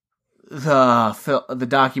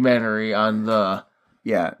documentary on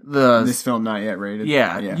this film not yet rated.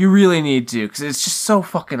 Yeah, you really need to, because it's just so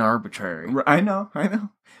fucking arbitrary. I know.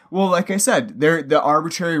 Well, like I said, the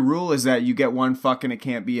arbitrary rule is that you get one fuck and it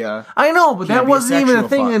can't be a. I know, but that wasn't even a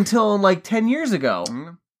thing fuck. until like 10 years ago.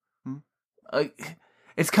 Mm-hmm.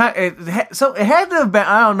 It's so it had to have been,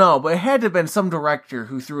 I don't know, but it had to have been some director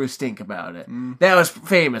who threw a stink about it. That was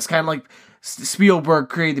famous, kind of like Spielberg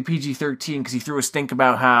created the PG-13 because he threw a stink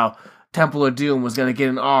about how Temple of Doom was going to get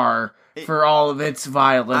an R for all of its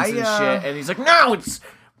violence and shit, and he's like, no, it's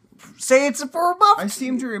for a buff. I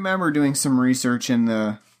seem to remember doing some research, and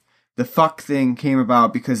the fuck thing came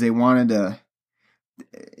about because they wanted to.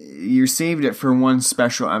 You saved it for one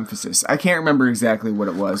special emphasis. I can't remember exactly what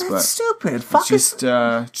it was, but stupid. Fuck it's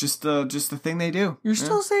just the thing they do. You're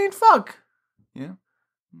still saying fuck. Yeah.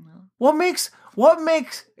 What makes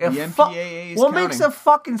a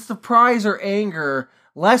fucking surprise or anger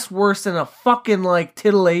less worse than a fucking like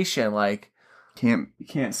titillation? Like, you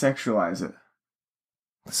can't sexualize it.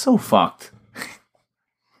 So fucked.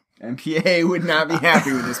 MPA would not be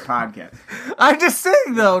happy with this podcast. I'm just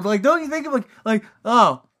saying though, like, don't you think of like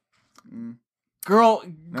girl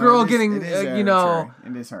getting it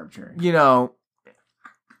is arbitrary.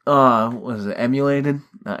 What is it? Emulated?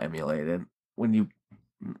 Not emulated. When you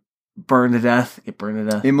burn to death, get burned to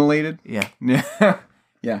death. Immolated? Yeah.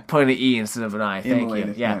 Yeah. Putting an E instead of an I. Thank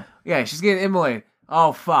Immolated, you. Yeah, she's getting immolated.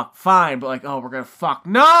 Oh, fuck. Fine. But like, oh, we're going to fuck.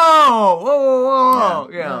 No! Whoa.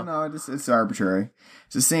 Yeah. No, it's arbitrary.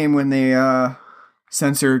 It's the same when they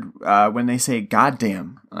censored when they say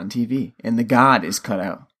goddamn on TV and the God is cut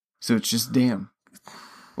out. So it's just damn.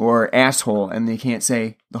 Or asshole and they can't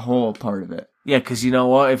say the whole part of it. Yeah, because you know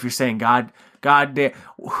what? If you're saying God damn.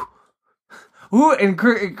 Who in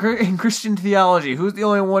Christian theology, who's the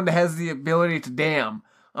only one that has the ability to damn?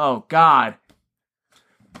 Oh, God.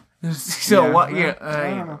 So what? Yeah,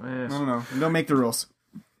 I don't know. Don't make the rules.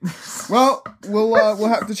 Well, we'll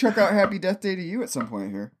have to check out Happy Death Day to You at some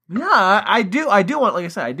point here. Yeah, I do want, like I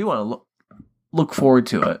said, I do want to look forward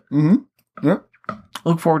to it. Mm-hmm. Yeah.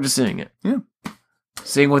 Look forward to seeing it. Yeah.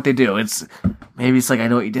 Seeing what they do. Maybe it's like I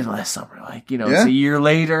Know What You Did Last Summer. Like, it's a year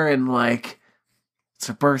later and like it's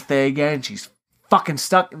her birthday again. She's fucking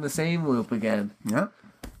stuck in the same loop again. Yeah.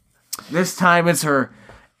 This time it's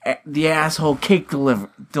the asshole cake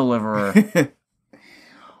deliverer.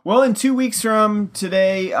 Well, in 2 weeks from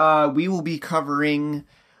today, we will be covering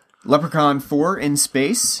Leprechaun 4 in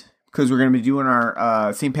space because we're going to be doing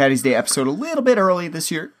our St. Paddy's Day episode a little bit early this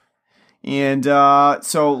year. And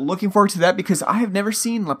so looking forward to that because I have never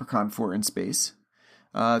seen Leprechaun 4 in space.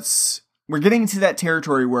 We're getting into that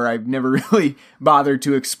territory where I've never really bothered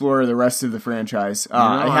to explore the rest of the franchise.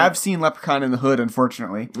 I have seen Leprechaun in the Hood,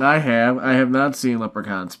 unfortunately. I have not seen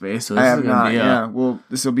Leprechaun Space. So I have not, yeah. Well,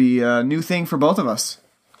 this will be a new thing for both of us.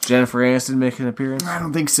 Jennifer Aniston making an appearance? I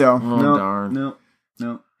don't think so. Oh, no, darn.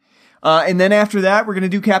 No. And then after that, we're going to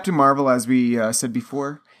do Captain Marvel, as we said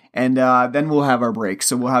before. And then we'll have our break.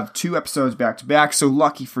 So we'll have 2 episodes back to back. So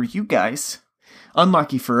lucky for you guys.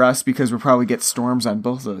 Unlucky for us because we'll probably get storms on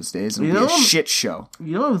both those days. It'll be a shit show.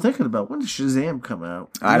 You know what I'm thinking about? When does Shazam come out?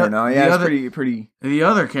 I don't know. Yeah, it's pretty. The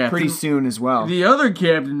other Captain. Pretty soon as well. The other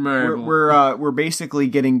Captain Marvel. We're basically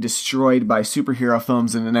getting destroyed by superhero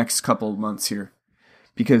films in the next couple of months here.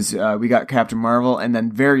 Because we got Captain Marvel, and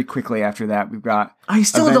then very quickly after that, we've got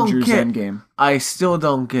Avengers Endgame. I still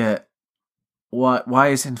don't get why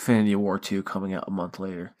is Infinity War 2 coming out a month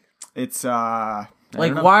later? It's like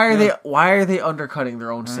why are they undercutting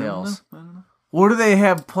their own sales? I don't know. What do they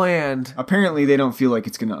have planned? Apparently, they don't feel like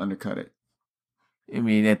it's going to undercut it. I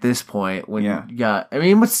mean, at this point, when you got, I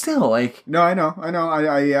mean, but still, like, no, I know, I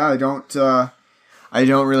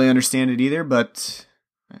don't really understand it either, but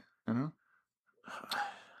I don't know.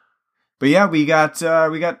 But yeah, we got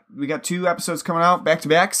 2 episodes coming out back to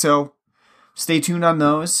back, so stay tuned on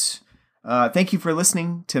those. Thank you for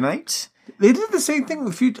listening tonight. They did the same thing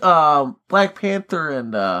with Black Panther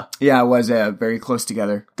and it was very close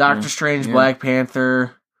together. Doctor Strange, Black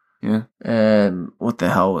Panther, and what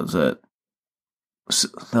the hell was it?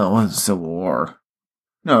 No, it wasn't Civil War.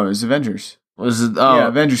 No, it was Avengers. Was it? Oh, yeah,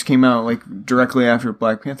 Avengers came out like directly after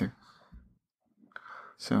Black Panther.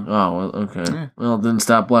 So. Oh, well, okay. Yeah. Well, it didn't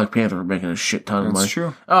stop Black Panther from making a shit ton of money. That's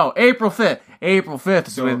true. Oh, April 5th. April 5th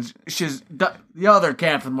is when the other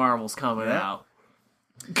Captain Marvel's coming out.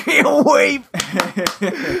 Can't wait.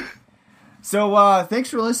 So,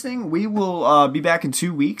 thanks for listening. We will be back in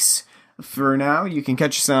 2 weeks. For now, you can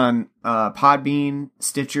catch us on Podbean,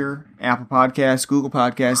 Stitcher, Apple Podcasts, Google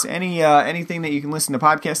Podcasts, anything that you can listen to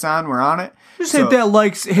podcasts on. We're on it. Just hit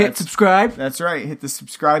that hit subscribe. That's right. Hit the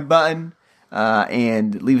subscribe button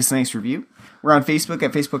and leave us a nice review. We're on Facebook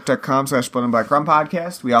at facebook.com/Blood and Black Rum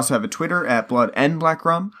Podcast. We also have a Twitter at Blood and Black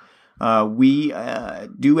Rum. We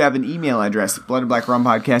do have an email address,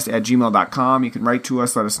 bloodandblackrumpodcast@gmail.com. You can write to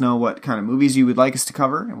us, let us know what kind of movies you would like us to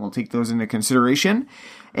cover, and we'll take those into consideration.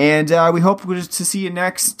 And we hope to see you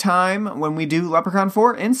next time when we do Leprechaun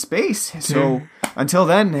 4 in space. So until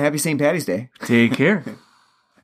then, happy St. Paddy's Day. Take care.